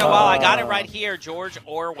asked that one in a while. I got it right here, George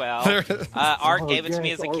Orwell. Art gave it to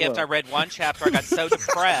me as a gift. I read one chapter. I got so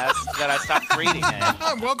depressed that I stopped reading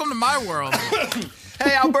it. Welcome to my world.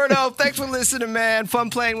 Hey, Alberto, thanks for listening, man. Fun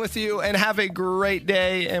playing with you, and have a great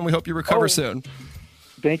day, and we hope you recover soon.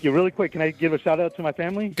 Thank you. Really quick, can I give a shout-out to my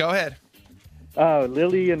family? Go ahead.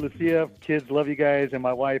 Lily and Lucia, kids, love you guys, and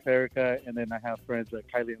my wife, Erica, and then I have friends,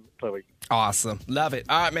 Kylie and Chloe. Awesome. Love it.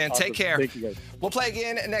 All right, man. Awesome. Take care. Thank you, guys. We'll play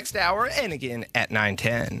again next hour and again at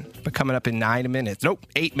 9:10. But coming up in 9 minutes. Nope,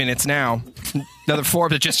 8 minutes now. Another 4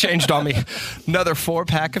 that just changed on me. Another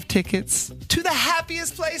 4-pack of tickets to the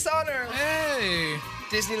happiest place on earth. Hey.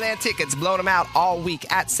 Disneyland tickets, blowing them out all week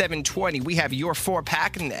at 7:20. We have your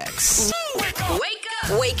 4-pack next. Wake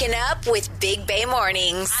up! Waking up with Big Bay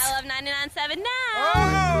Mornings. I love 99.7 now.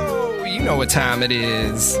 Oh, you know what time it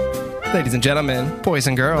is. Ladies and gentlemen, boys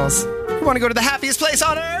and girls, you want to go to the happiest place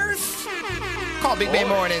on earth? Call Big Bay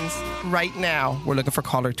Mornings right now. We're looking for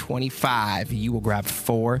caller 25. You will grab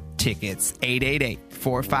 4 tickets.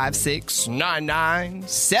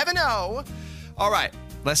 888-456-9970. All right.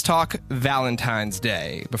 Let's talk Valentine's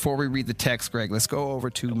Day. Before we read the text, Greg, let's go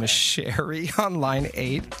over to Miss Sherry on line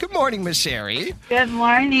 8. Good morning, Miss Sherry. Good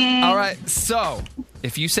morning. All right, so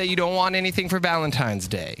if you say you don't want anything for Valentine's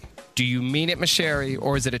Day, do you mean it, Miss Sherry,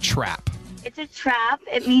 or is it a trap? It's a trap.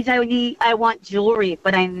 It means I want jewelry,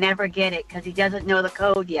 but I never get it because he doesn't know the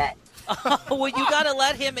code yet. Well, you got to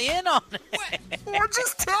let him in on it. Or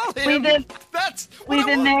just tell him. We've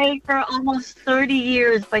been married for almost 30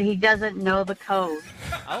 years, but he doesn't know the code.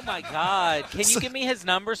 Oh, my God. Can you give me his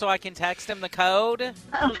number so I can text him the code?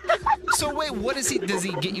 So, wait, what is he? Does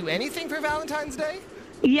he get you anything for Valentine's Day?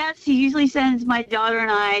 Yes, he usually sends my daughter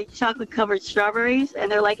and I chocolate-covered strawberries,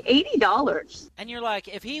 and they're like $80. And you're like,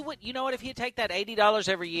 if he would, you know what, if he'd take that $80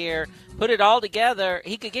 every year, put it all together,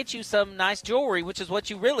 he could get you some nice jewelry, which is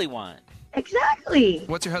what you really want. Exactly.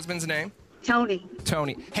 What's your husband's name? Tony.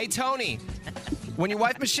 Tony. Hey, Tony. When your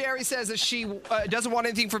wife, Miss Sherry, says that she doesn't want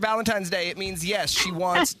anything for Valentine's Day, it means, yes, she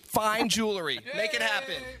wants fine jewelry. Make it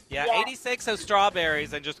happen. Yeah, 86 of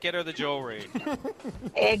strawberries and just get her the jewelry.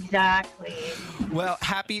 Exactly. Well,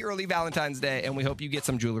 happy early Valentine's Day, and we hope you get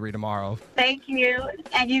some jewelry tomorrow. Thank you.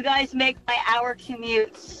 And you guys make my hour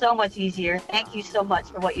commute so much easier. Thank you so much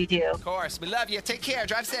for what you do. Of course. We love you. Take care.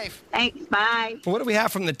 Drive safe. Thanks. Bye. What do we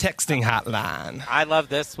have from the texting hotline? I love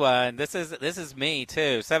this one. This is me,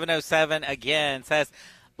 too. 707 again says,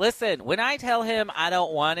 listen, when I tell him I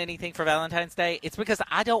don't want anything for Valentine's Day, it's because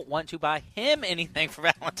I don't want to buy him anything for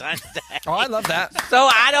Valentine's Day. Oh, I love that. So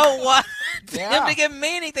I don't want him to give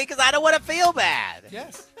me anything because I don't want to feel bad.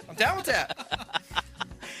 Yes, I'm down with that.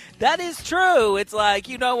 That is true. It's like,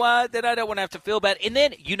 you know what? Then I don't want to have to feel bad. And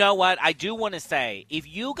then, you know what? I do want to say, if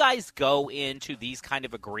you guys go into these kind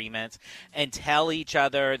of agreements and tell each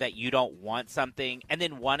other that you don't want something, and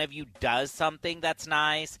then one of you does something that's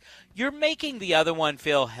nice, you're making the other one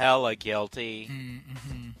feel hella guilty.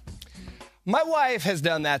 Mm-hmm. My wife has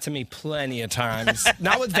done that to me plenty of times.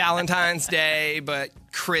 Not with Valentine's Day, but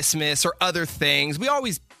Christmas or other things. We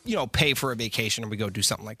always, pay for a vacation and we go do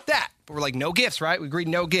something like that. But we're like, no gifts, right? We agreed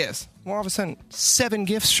no gifts. Well, all of a sudden, 7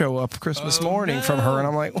 gifts show up Christmas morning from her. And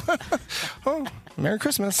I'm like, oh, Merry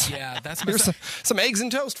Christmas. Yeah, that's Here's some eggs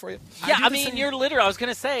and toast for you. Yeah, I mean, you're literally, I was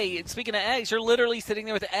going to say, speaking of eggs, you're literally sitting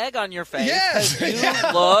there with egg on your face. Yes. You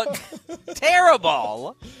look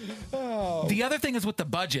terrible. Oh. The other thing is with the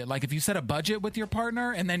budget. Like, if you set a budget with your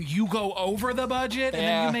partner and then you go over the budget and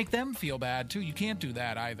then you make them feel bad, too. You can't do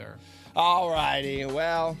that either. All righty.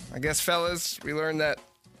 Well, I guess, fellas, we learned that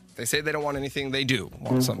they say they don't want anything. They do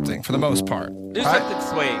want something for the most part. Do something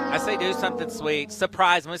sweet. I say do something sweet.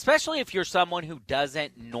 Surprise them, especially if you're someone who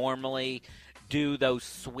doesn't normally do those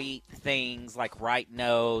sweet things like write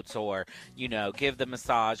notes or, give the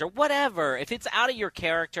massage or whatever. If it's out of your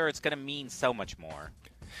character, it's going to mean so much more.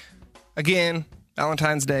 Again,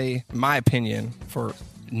 Valentine's Day, in my opinion, for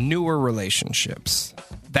newer relationships.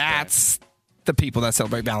 That's the people that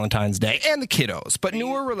celebrate Valentine's Day and the kiddos. But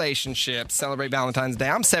newer relationships celebrate Valentine's Day.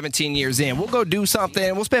 I'm 17 years in. We'll go do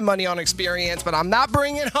something. We'll spend money on experience, but I'm not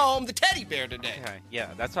bringing home the teddy bear today. Okay,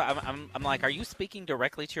 yeah, that's why I'm like, are you speaking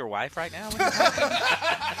directly to your wife right now?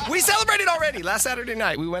 We celebrated already last Saturday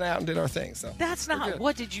night. We went out and did our thing. So that's not.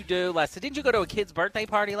 What did you do last? Didn't you go to a kid's birthday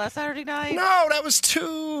party last Saturday night? No, that was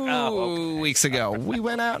 2 weeks ago. We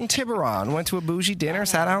went out in Tiburon, went to a bougie dinner,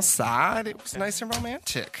 sat outside. It was nice and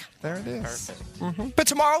romantic. There it is. Perfect. Mm-hmm. But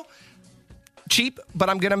tomorrow, cheap,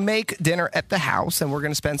 but I'm going to make dinner at the house, and we're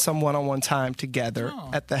going to spend some one-on-one time together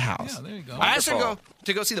at the house. Yeah, there you go. I asked her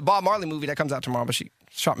to go see the Bob Marley movie that comes out tomorrow, but she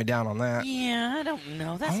shot me down on that. Yeah, I don't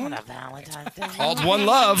know. That's not a Valentine's Day. Called One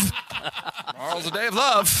Love. Tomorrow's a day of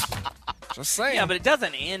love. Just saying. Yeah, but it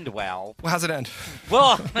doesn't end well. Well, how's it end?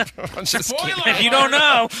 Well, I'm just kidding. If you don't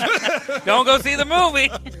know, don't go see the movie.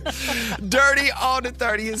 Dirty on the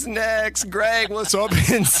 30 is next. Greg, what's up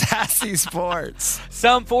in Sassy Sports?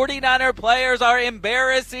 Some 49er players are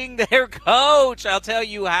embarrassing their coach. I'll tell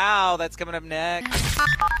you how. That's coming up next.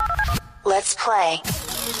 Let's play.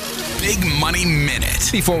 Big Money Minute.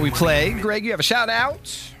 Before we play, Greg, you have a shout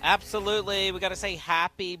out? Absolutely. We got to say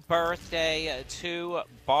happy birthday to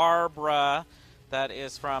Barbara. That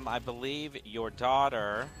is from, I believe, your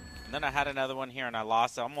daughter. And then I had another one here, and I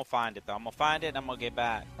lost it. I'm going to find it, though. I'm going to find it, and I'm going to get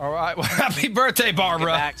back. All right. Well, happy birthday,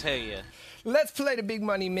 Barbara. Get back to you. Let's play the Big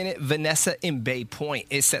Money Minute. Vanessa in Bay Point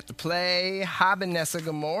is set to play. Hi, Vanessa.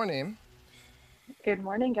 Good morning. Good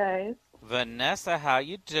morning, guys. Vanessa, how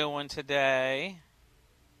you doing today?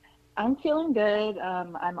 I'm feeling good.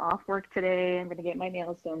 I'm off work today. I'm going to get my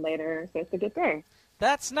nails done later, so it's a good day.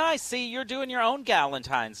 That's nice. See, you're doing your own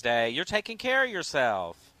Valentine's Day. You're taking care of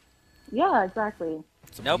yourself. Yeah, exactly.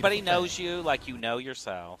 Nobody knows you like you know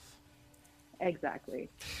yourself. Exactly.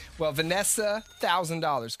 Well, Vanessa,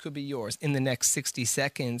 $1,000 could be yours in the next 60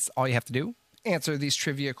 seconds. All you have to do, answer these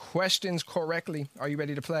trivia questions correctly. Are you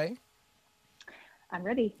ready to play? I'm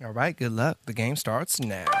ready. All right, good luck. The game starts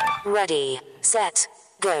now. Ready, set,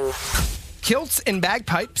 go. Kilts and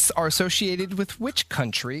bagpipes are associated with which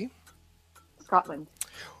country? Scotland.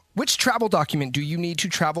 Which travel document do you need to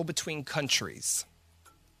travel between countries?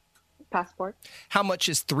 Passport. How much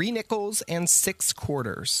is 3 nickels and 6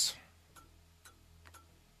 quarters?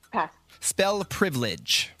 Pass. Spell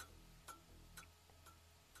privilege.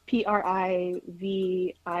 Privilege.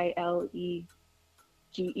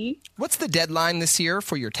 What's the deadline this year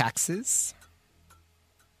for your taxes?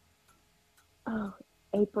 Oh,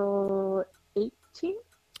 April 18th?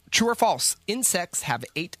 True or false? Insects have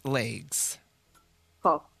 8 legs.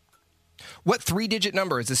 False. What 3-digit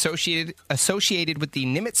number is associated with the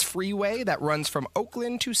Nimitz Freeway that runs from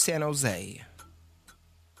Oakland to San Jose?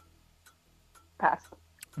 Pass.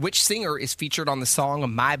 Which singer is featured on the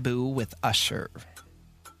song My Boo with Usher?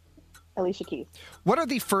 Alicia Keys. What are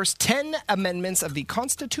the first 10 amendments of the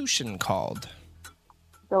Constitution called?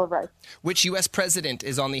 Bill of Rights. Which U.S. president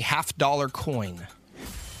is on the $50 coin?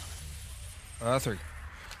 3.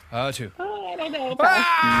 2. I don't know.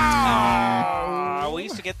 We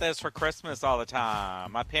used to get those for Christmas all the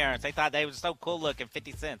time. My parents, they thought they were so cool looking,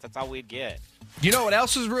 50 cents. That's all we'd get. You know what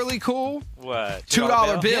else was really cool? What?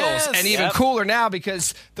 $2 bills. Yes. And even cooler now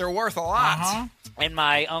because they're worth a lot. Uh-huh. And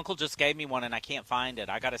my uncle just gave me one, and I can't find it.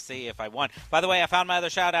 I got to see if I won. By the way, I found my other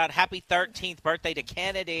shout-out. Happy 13th birthday to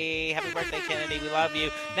Kennedy. Happy birthday, Kennedy. We love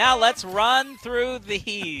you. Now let's run through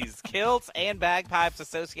these. Kilts and bagpipes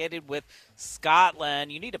associated with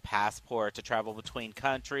Scotland. You need a passport to travel between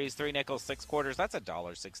countries. 3 nickels, 6 quarters. That's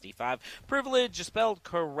 $1.65. Privilege spelled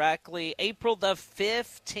correctly. April the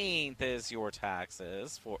 15th is your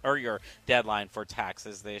taxes or your deadline for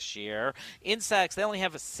taxes this year. Insects, they only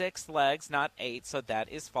have 6 legs, not 8, so that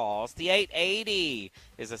is false. The 880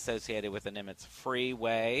 is associated with the Nimitz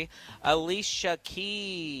Freeway. Alicia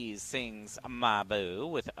Keys sings My Boo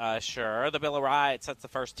with Usher. The Bill of Rights, that's the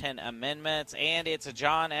first 10 amendments. And it's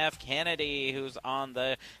John F. Kennedy who's on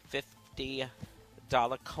the $50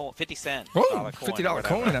 coin, 50 cent Ooh, dollar coin. $50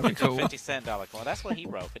 coin, that'd be cool. 50 cent dollar coin. That's what he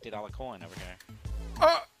wrote, $50 coin over here.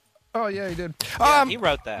 Oh, yeah, he did. Yeah, he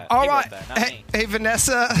wrote that. All he right. wrote that, not me. Hey,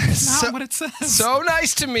 Vanessa. Not what it says. So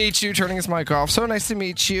nice to meet you. Turning his mic off. So nice to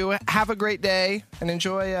meet you. Have a great day and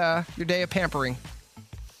enjoy your day of pampering.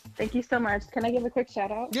 Thank you so much. Can I give a quick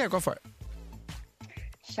shout out? Yeah, go for it.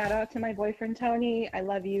 Shout out to my boyfriend, Tony. I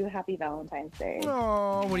love you. Happy Valentine's Day.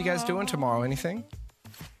 Oh, what are you guys doing tomorrow? Anything?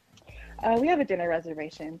 We have a dinner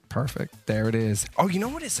reservation. Perfect. There it is. Oh, you know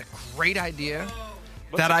what is a great idea?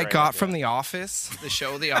 What's that a I great got idea? from The Office, the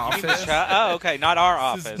show The You mean the Office. show? Oh, okay. Not our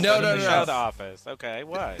office. No, but no, the no. show The Office. Okay,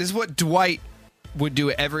 what? This is what Dwight would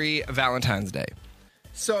do every Valentine's Day.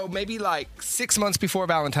 So maybe like 6 months before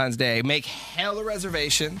Valentine's Day, make hella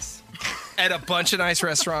reservations at a bunch of nice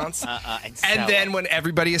restaurants. And then when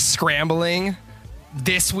everybody is scrambling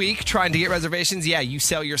this week trying to get reservations, yeah, you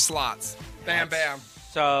sell your slots. Bam, bam.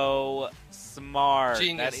 So smart.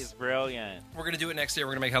 Genius. That is brilliant. We're going to do it next year.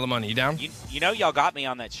 We're going to make hella money. You down? You know y'all got me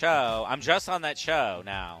on that show. I'm just on that show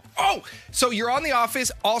now. Oh, so you're on The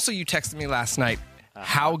Office. Also, you texted me last night.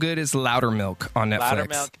 How good is Louder Milk on Netflix? Louder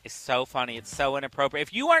Milk is so funny. It's so inappropriate.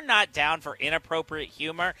 If you are not down for inappropriate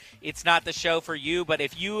humor, it's not the show for you. But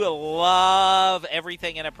if you love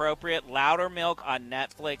everything inappropriate, Louder Milk on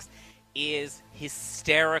Netflix is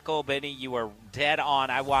hysterical. Benny, you are dead on.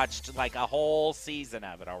 I watched like a whole season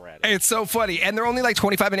of it already. It's so funny. And they're only like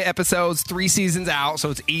 25-minute episodes, 3 seasons out, so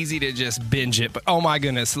it's easy to just binge it. But oh my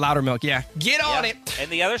goodness, Louder Milk, yeah. Get on it.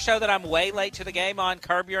 And the other show that I'm way late to the game on,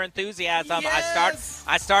 Curb Your Enthusiasm.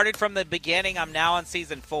 I started from the beginning. I'm now on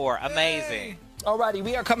season 4. Amazing. Alrighty,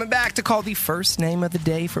 we are coming back to call the first name of the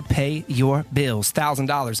day for Pay Your Bills.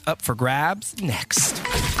 $1,000 up for grabs next.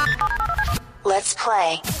 Let's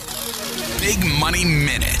play. Big Money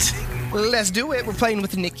Minute. Let's do it. We're playing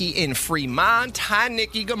with Nikki in Fremont. Hi,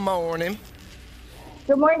 Nikki. Good morning.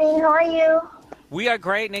 Good morning. How are you? We are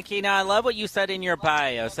great, Nikki. Now, I love what you said in your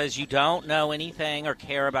bio. It says you don't know anything or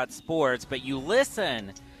care about sports, but you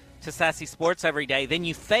listen to Sassy Sports every day. Then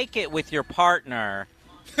you fake it with your partner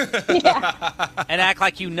and act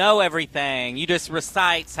like you know everything. You just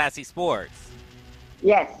recite Sassy Sports.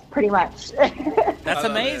 Yes, pretty much. That's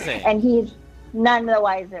amazing. And he's none the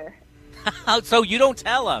wiser. So you don't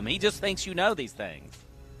tell him. He just thinks you know these things.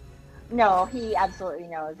 No, he absolutely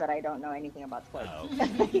knows that I don't know anything about sports.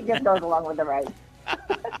 He just goes along with the ride.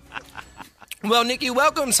 Well, Nikki,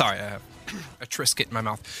 welcome. Sorry, I have a Triscuit in my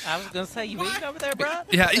mouth. I was going to say, you eating over there, bro?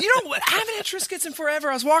 Yeah, you know what? I haven't had Triscuits in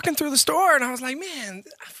forever. I was walking through the store, and I was like, man,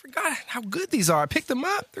 I forgot how good these are. I picked them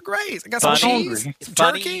up. They're great. I got some cheese, some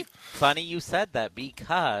turkey. Funny you said that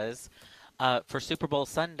because for Super Bowl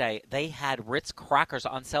Sunday, they had Ritz crackers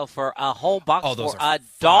on sale for a whole box for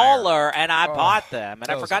 $1, and I bought them. And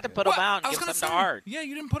I forgot to put them out and give them to Art. Yeah,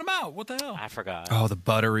 you didn't put them out. What the hell? I forgot. Oh, the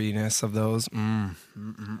butteriness of those.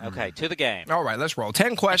 Okay, to the game. All right, let's roll.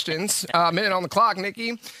 10 questions. Minute on the clock,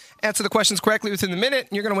 Nikki. Answer the questions correctly within the minute,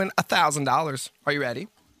 and you're going to win $1,000. Are you ready?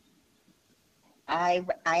 I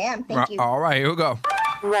am. Thank you. All right, here we go.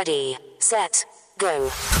 Ready, set, go.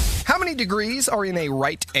 How many degrees are in a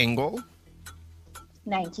right angle?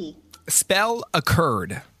 90. Spell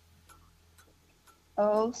occurred.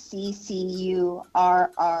 OCCURRED.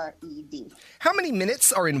 How many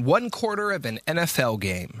minutes are in 1/4 of an NFL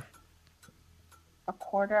game? A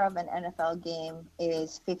quarter of an NFL game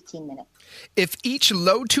is 15 minutes. If each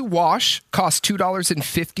load to wash costs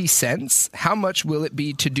 $2.50, how much will it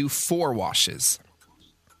be to do 4 washes?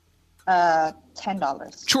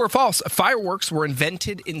 $10. True or false? Fireworks were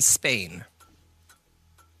invented in Spain.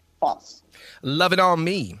 False. Love It On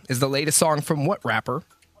Me is the latest song from what rapper?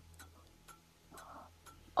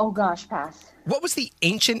 Oh gosh, pass. What was the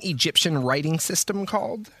ancient Egyptian writing system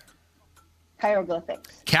called?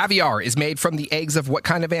 Hieroglyphics. Caviar is made from the eggs of what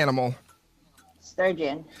kind of animal?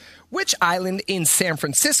 Sturgeon. Which island in San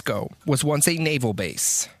Francisco was once a naval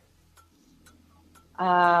base?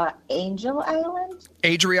 Angel Island?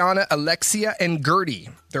 Adriana, Alexia, and Gertie.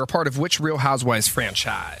 They're a part of which Real Housewives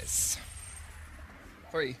franchise?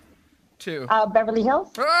 3, 2. Beverly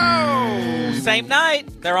Hills? Oh! Same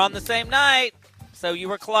night. They're on the same night. So you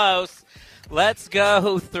were close. Let's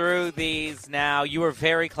go through these now. You were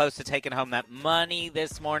very close to taking home that money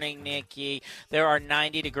this morning, Nikki. There are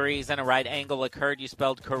 90 degrees and a right angle occurred. You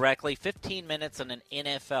spelled correctly. 15 minutes in an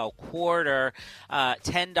NFL quarter.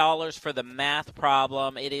 $10 for the math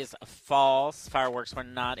problem. It is false. Fireworks were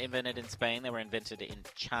not invented in Spain. They were invented in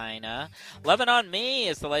China. Lovin' on Me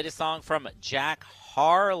is the latest song from Jack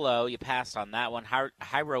Harlow. You passed on that one.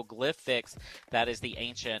 Hieroglyphics, that is the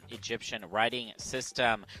ancient Egyptian writing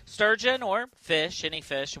system. Sturgeon or fish, any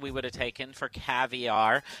fish we would have taken for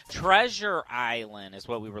caviar. Treasure Island is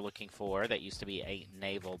what we were looking for. That used to be a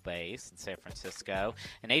naval base in San Francisco.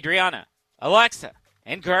 And Adriana, Alexa,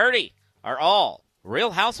 and Gertie are all Real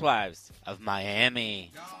Housewives of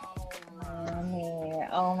Miami.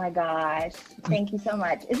 Oh my gosh. Thank you so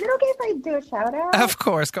much. Is it okay if I do a shout out? Of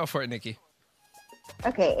course. Go for it, Nikki.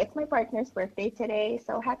 Okay, it's my partner's birthday today,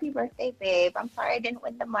 so happy birthday, babe. I'm sorry I didn't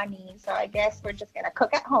win the money, so I guess we're just going to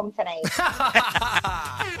cook at home tonight.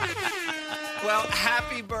 Well,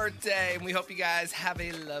 happy birthday, and we hope you guys have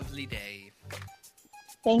a lovely day.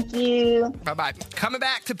 Thank you. Bye-bye. Coming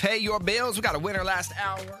back to pay your bills, we got a winner last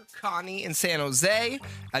hour, Connie in San Jose.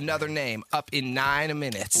 Another name up in 9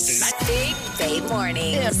 minutes. Big Bay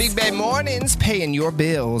Mornings. Yeah, Big Bay Mornings, paying your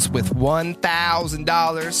bills with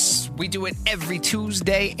 $1,000. We do it every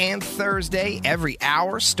Tuesday and Thursday, every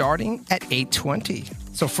hour, starting at 8:20.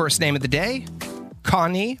 So first name of the day,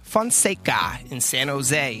 Connie Fonseca in San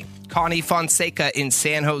Jose. Connie Fonseca in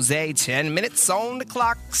San Jose. 10 minutes on the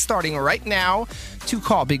clock, starting right now. To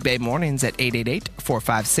call Big Bay Mornings at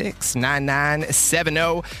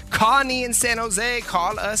 888-456-9970. Connie in San Jose,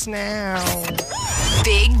 call us now.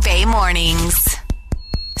 Big Bay Mornings.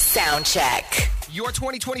 Sound check. Your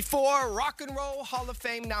 2024 Rock and Roll Hall of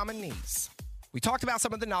Fame nominees. We talked about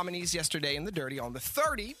some of the nominees yesterday in the Dirty on the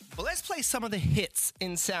 30, but let's play some of the hits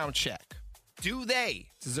in Sound Check. Do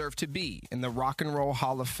they deserve to be in the Rock and Roll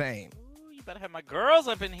Hall of Fame? Ooh, you better have my girls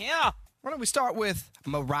up in here. Why don't we start with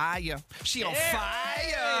Mariah? She on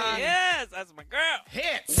fire. Yes, that's my girl.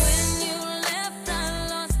 Hits. When you left, I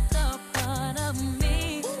lost a part of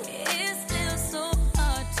me. It's still so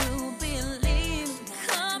hard to believe.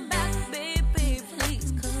 Come back, baby,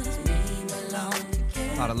 please, 'cause we belong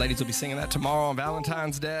together. A lot lot of ladies will be singing that tomorrow on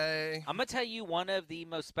Valentine's Day. I'm going to tell you one of the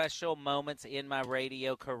most special moments in my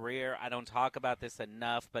radio career. I don't talk about this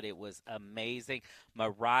enough, but it was amazing.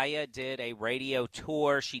 Mariah did a radio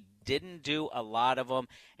tour. She didn't do a lot of them,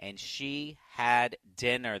 and she had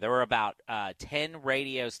dinner. There were about 10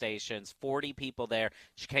 radio stations, 40 people there.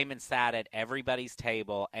 She came and sat at everybody's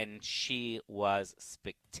table, and she was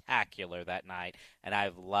spectacular that night, and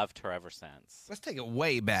I've loved her ever since. Let's take it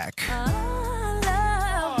way back.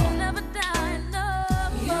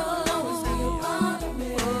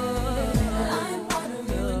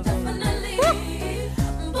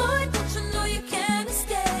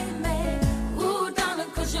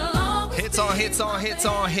 Hits on hits on hits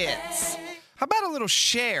on hits. How about a little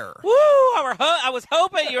Cher? Woo! I was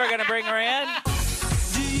hoping you were going to bring her in.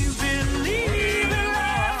 Do you believe in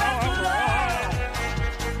life after love?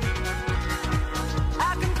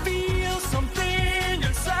 I can feel something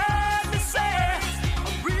inside me say,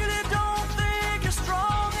 I really don't think you're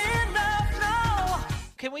strong enough now.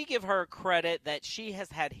 Can we give her credit that she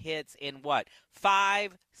has had hits in what,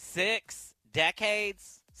 5, 6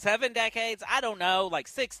 decades? 7 decades? I don't know, like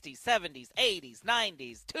 60s, 70s, 80s,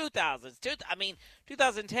 90s, 2000s,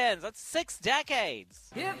 2010s. That's 6 decades.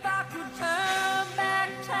 If I could turn back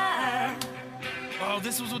time, Oh,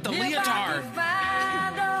 this was with the if I leotard. could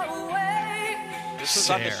find a way, This was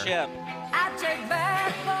on the ship. I'd take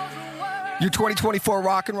back those words. Your 2024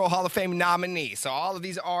 Rock and Roll Hall of Fame nominee. So all of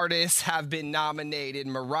these artists have been nominated.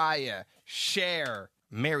 Mariah, Cher,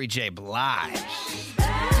 Mary J. Blige.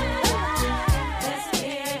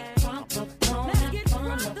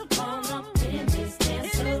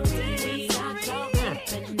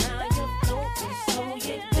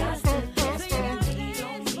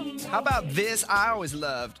 How about this? I always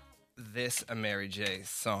loved this a Mary J.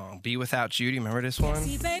 song. Be Without You. Do you remember this one?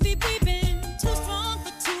 See, baby, we've been too strong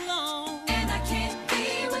for too long, and I can't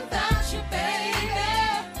be without you, baby.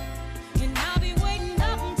 And I'll be waiting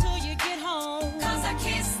up until you get home, 'cause I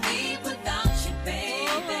can't sleep without you, baby.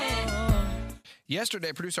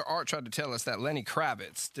 Yesterday, producer Art tried to tell us that Lenny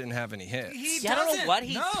Kravitz didn't have any hits. I don't know what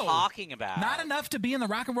he's talking about. Not enough to be in the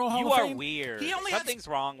Rock and Roll Hall You of are Fame. weird. He only Something's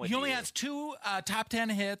wrong with He only you. has 2 top 10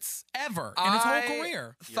 hits ever in his whole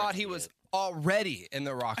career. Thought he was already in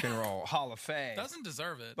the Rock and Roll Hall of Fame. Doesn't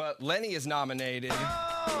deserve it. But Lenny is nominated.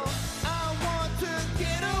 I want to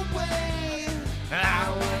get away. I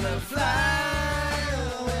wanna fly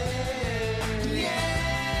away.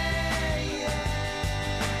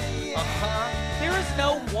 There is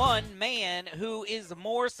no one man who is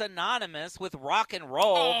more synonymous with rock and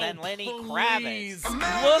roll than Lenny Kravitz.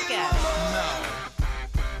 Look at him.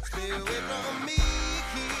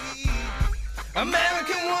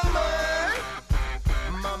 American woman.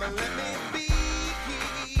 Mama, let me be.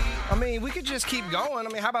 I mean, we could just keep going. I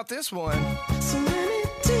mean, how about this one? So many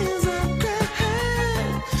tears I've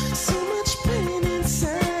cried, so much pain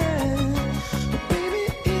inside. But baby,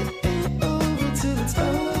 it ain't over till it's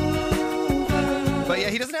over. But yeah,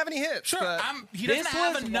 he doesn't have any hits. Sure, but he doesn't This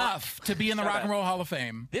have was enough to be in the Shut Rock up. and Roll Hall of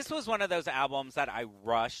Fame. This was one of those albums that I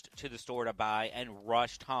rushed to the store to buy and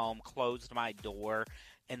rushed home, closed my door,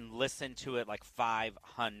 and listened to it like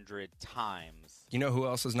 500 times. You know who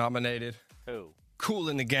else is nominated? Who? Kool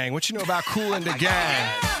and the Gang. What you know about Kool and the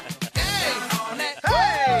Gang?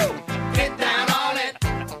 Hey! Get down on it.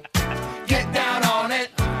 Get down on it.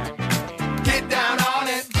 Get down on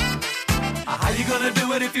it. How you gonna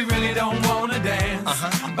do it if you really don't wanna dance?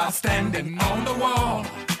 By standing on the wall.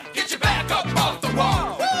 Get your back up off the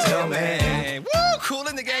wall. Tell me. Woo! Kool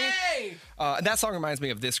and the Gang. That song reminds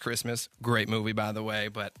me of This Christmas. Great movie, by the way,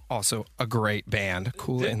 but also a great band.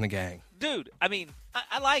 Kool and the Gang. Dude, I mean,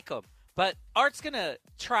 I like him, but Art's going to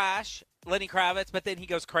trash Lenny Kravitz, but then he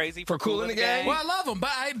goes crazy for Kool and the Gang. Well, I love them,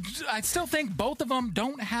 but I still think both of them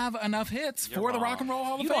don't have enough hits for the Rock and Roll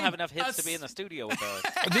Hall of You Fame. don't have enough hits to be in the studio with us.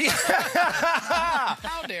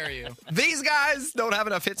 How dare you? These guys don't have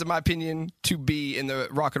enough hits, in my opinion, to be in the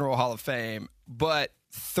Rock and Roll Hall of Fame. But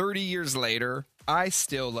 30 years later, I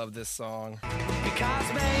still love this song. Because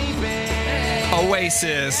baby,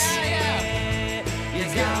 Oasis.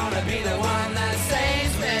 you're gonna be the one that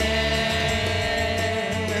saves me.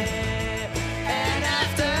 And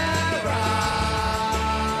after all,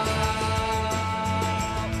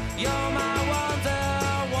 you're my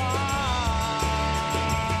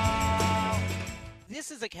This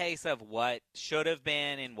is a case case of what should have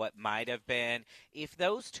been and what might have been. If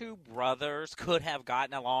those two brothers could have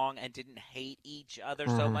gotten along and didn't hate each other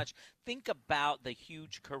so much, think about the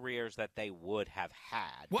huge careers that they would have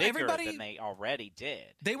had. Well, bigger everybody- than they already did.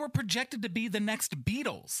 They were projected to be the next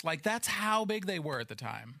Beatles. Like, that's how big they were at the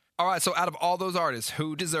time. All right, so out of all those artists,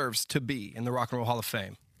 who deserves to be in the Rock and Roll Hall of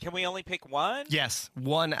Fame? Can we only pick one? Yes,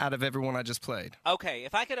 one out of everyone I just played. Okay,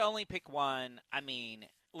 if I could only pick one, I mean,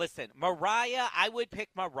 listen, Mariah, I would pick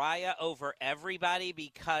Mariah over everybody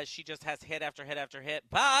because she just has hit after hit after hit.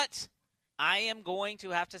 But I am going to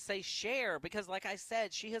have to say Cher because, like I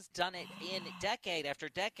said, she has done it in decade after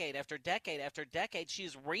decade after decade after decade.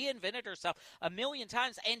 She's reinvented herself a million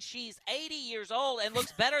times, and she's 80 years old and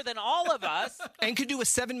looks better than all of us. And could do a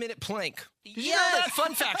 7-minute plank. Did you know Yes. that?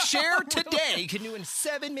 Fun fact, Cher today can do a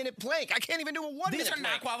 7-minute plank. I can't even do a 1-minute These are plank.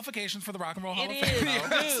 not qualifications for the Rock and Roll Hall It of Fame.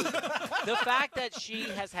 is, though. dude. The fact that she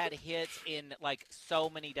has had hits in like so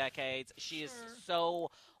many decades, she is so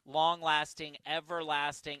long-lasting,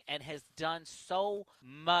 everlasting, and has done so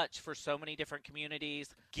much for so many different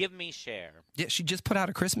communities. Give me Cher. Yeah, she just put out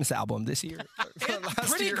a Christmas album this year.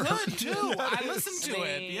 Pretty good, too. I listened to I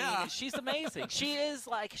it, mean, yeah. She's amazing. She's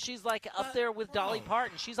like up there with Dolly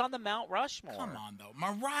Parton. She's on the Mount Rushmore. Come on, though.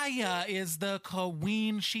 Mariah is the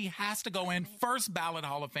queen. She has to go in. First ballot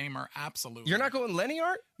Hall of Famer, absolutely. You're not going Lenny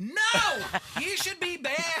Art? No! He should be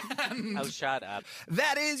banned. Oh, shut up.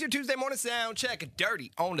 That is your Tuesday morning sound check.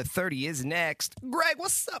 Dirty on the 30 is next. Greg,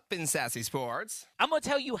 what's up in Sassy Sports? I'm going to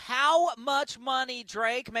tell you how much money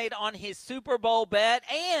Drake made on his Super Bowl bet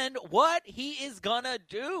and what he is going to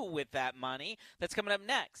do with that money. That's coming up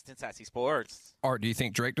next in Sassy Sports. Art, do you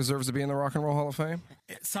think Drake deserves to be in the Rock and Roll Hall of Fame?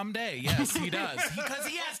 Someday, yes, he does. Because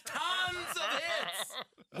he has tons of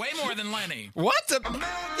hits. Way more than Lenny. What? Yeah,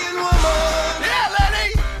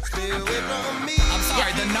 Lenny! I'm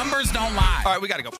sorry, the numbers don't lie. All right, we got to go.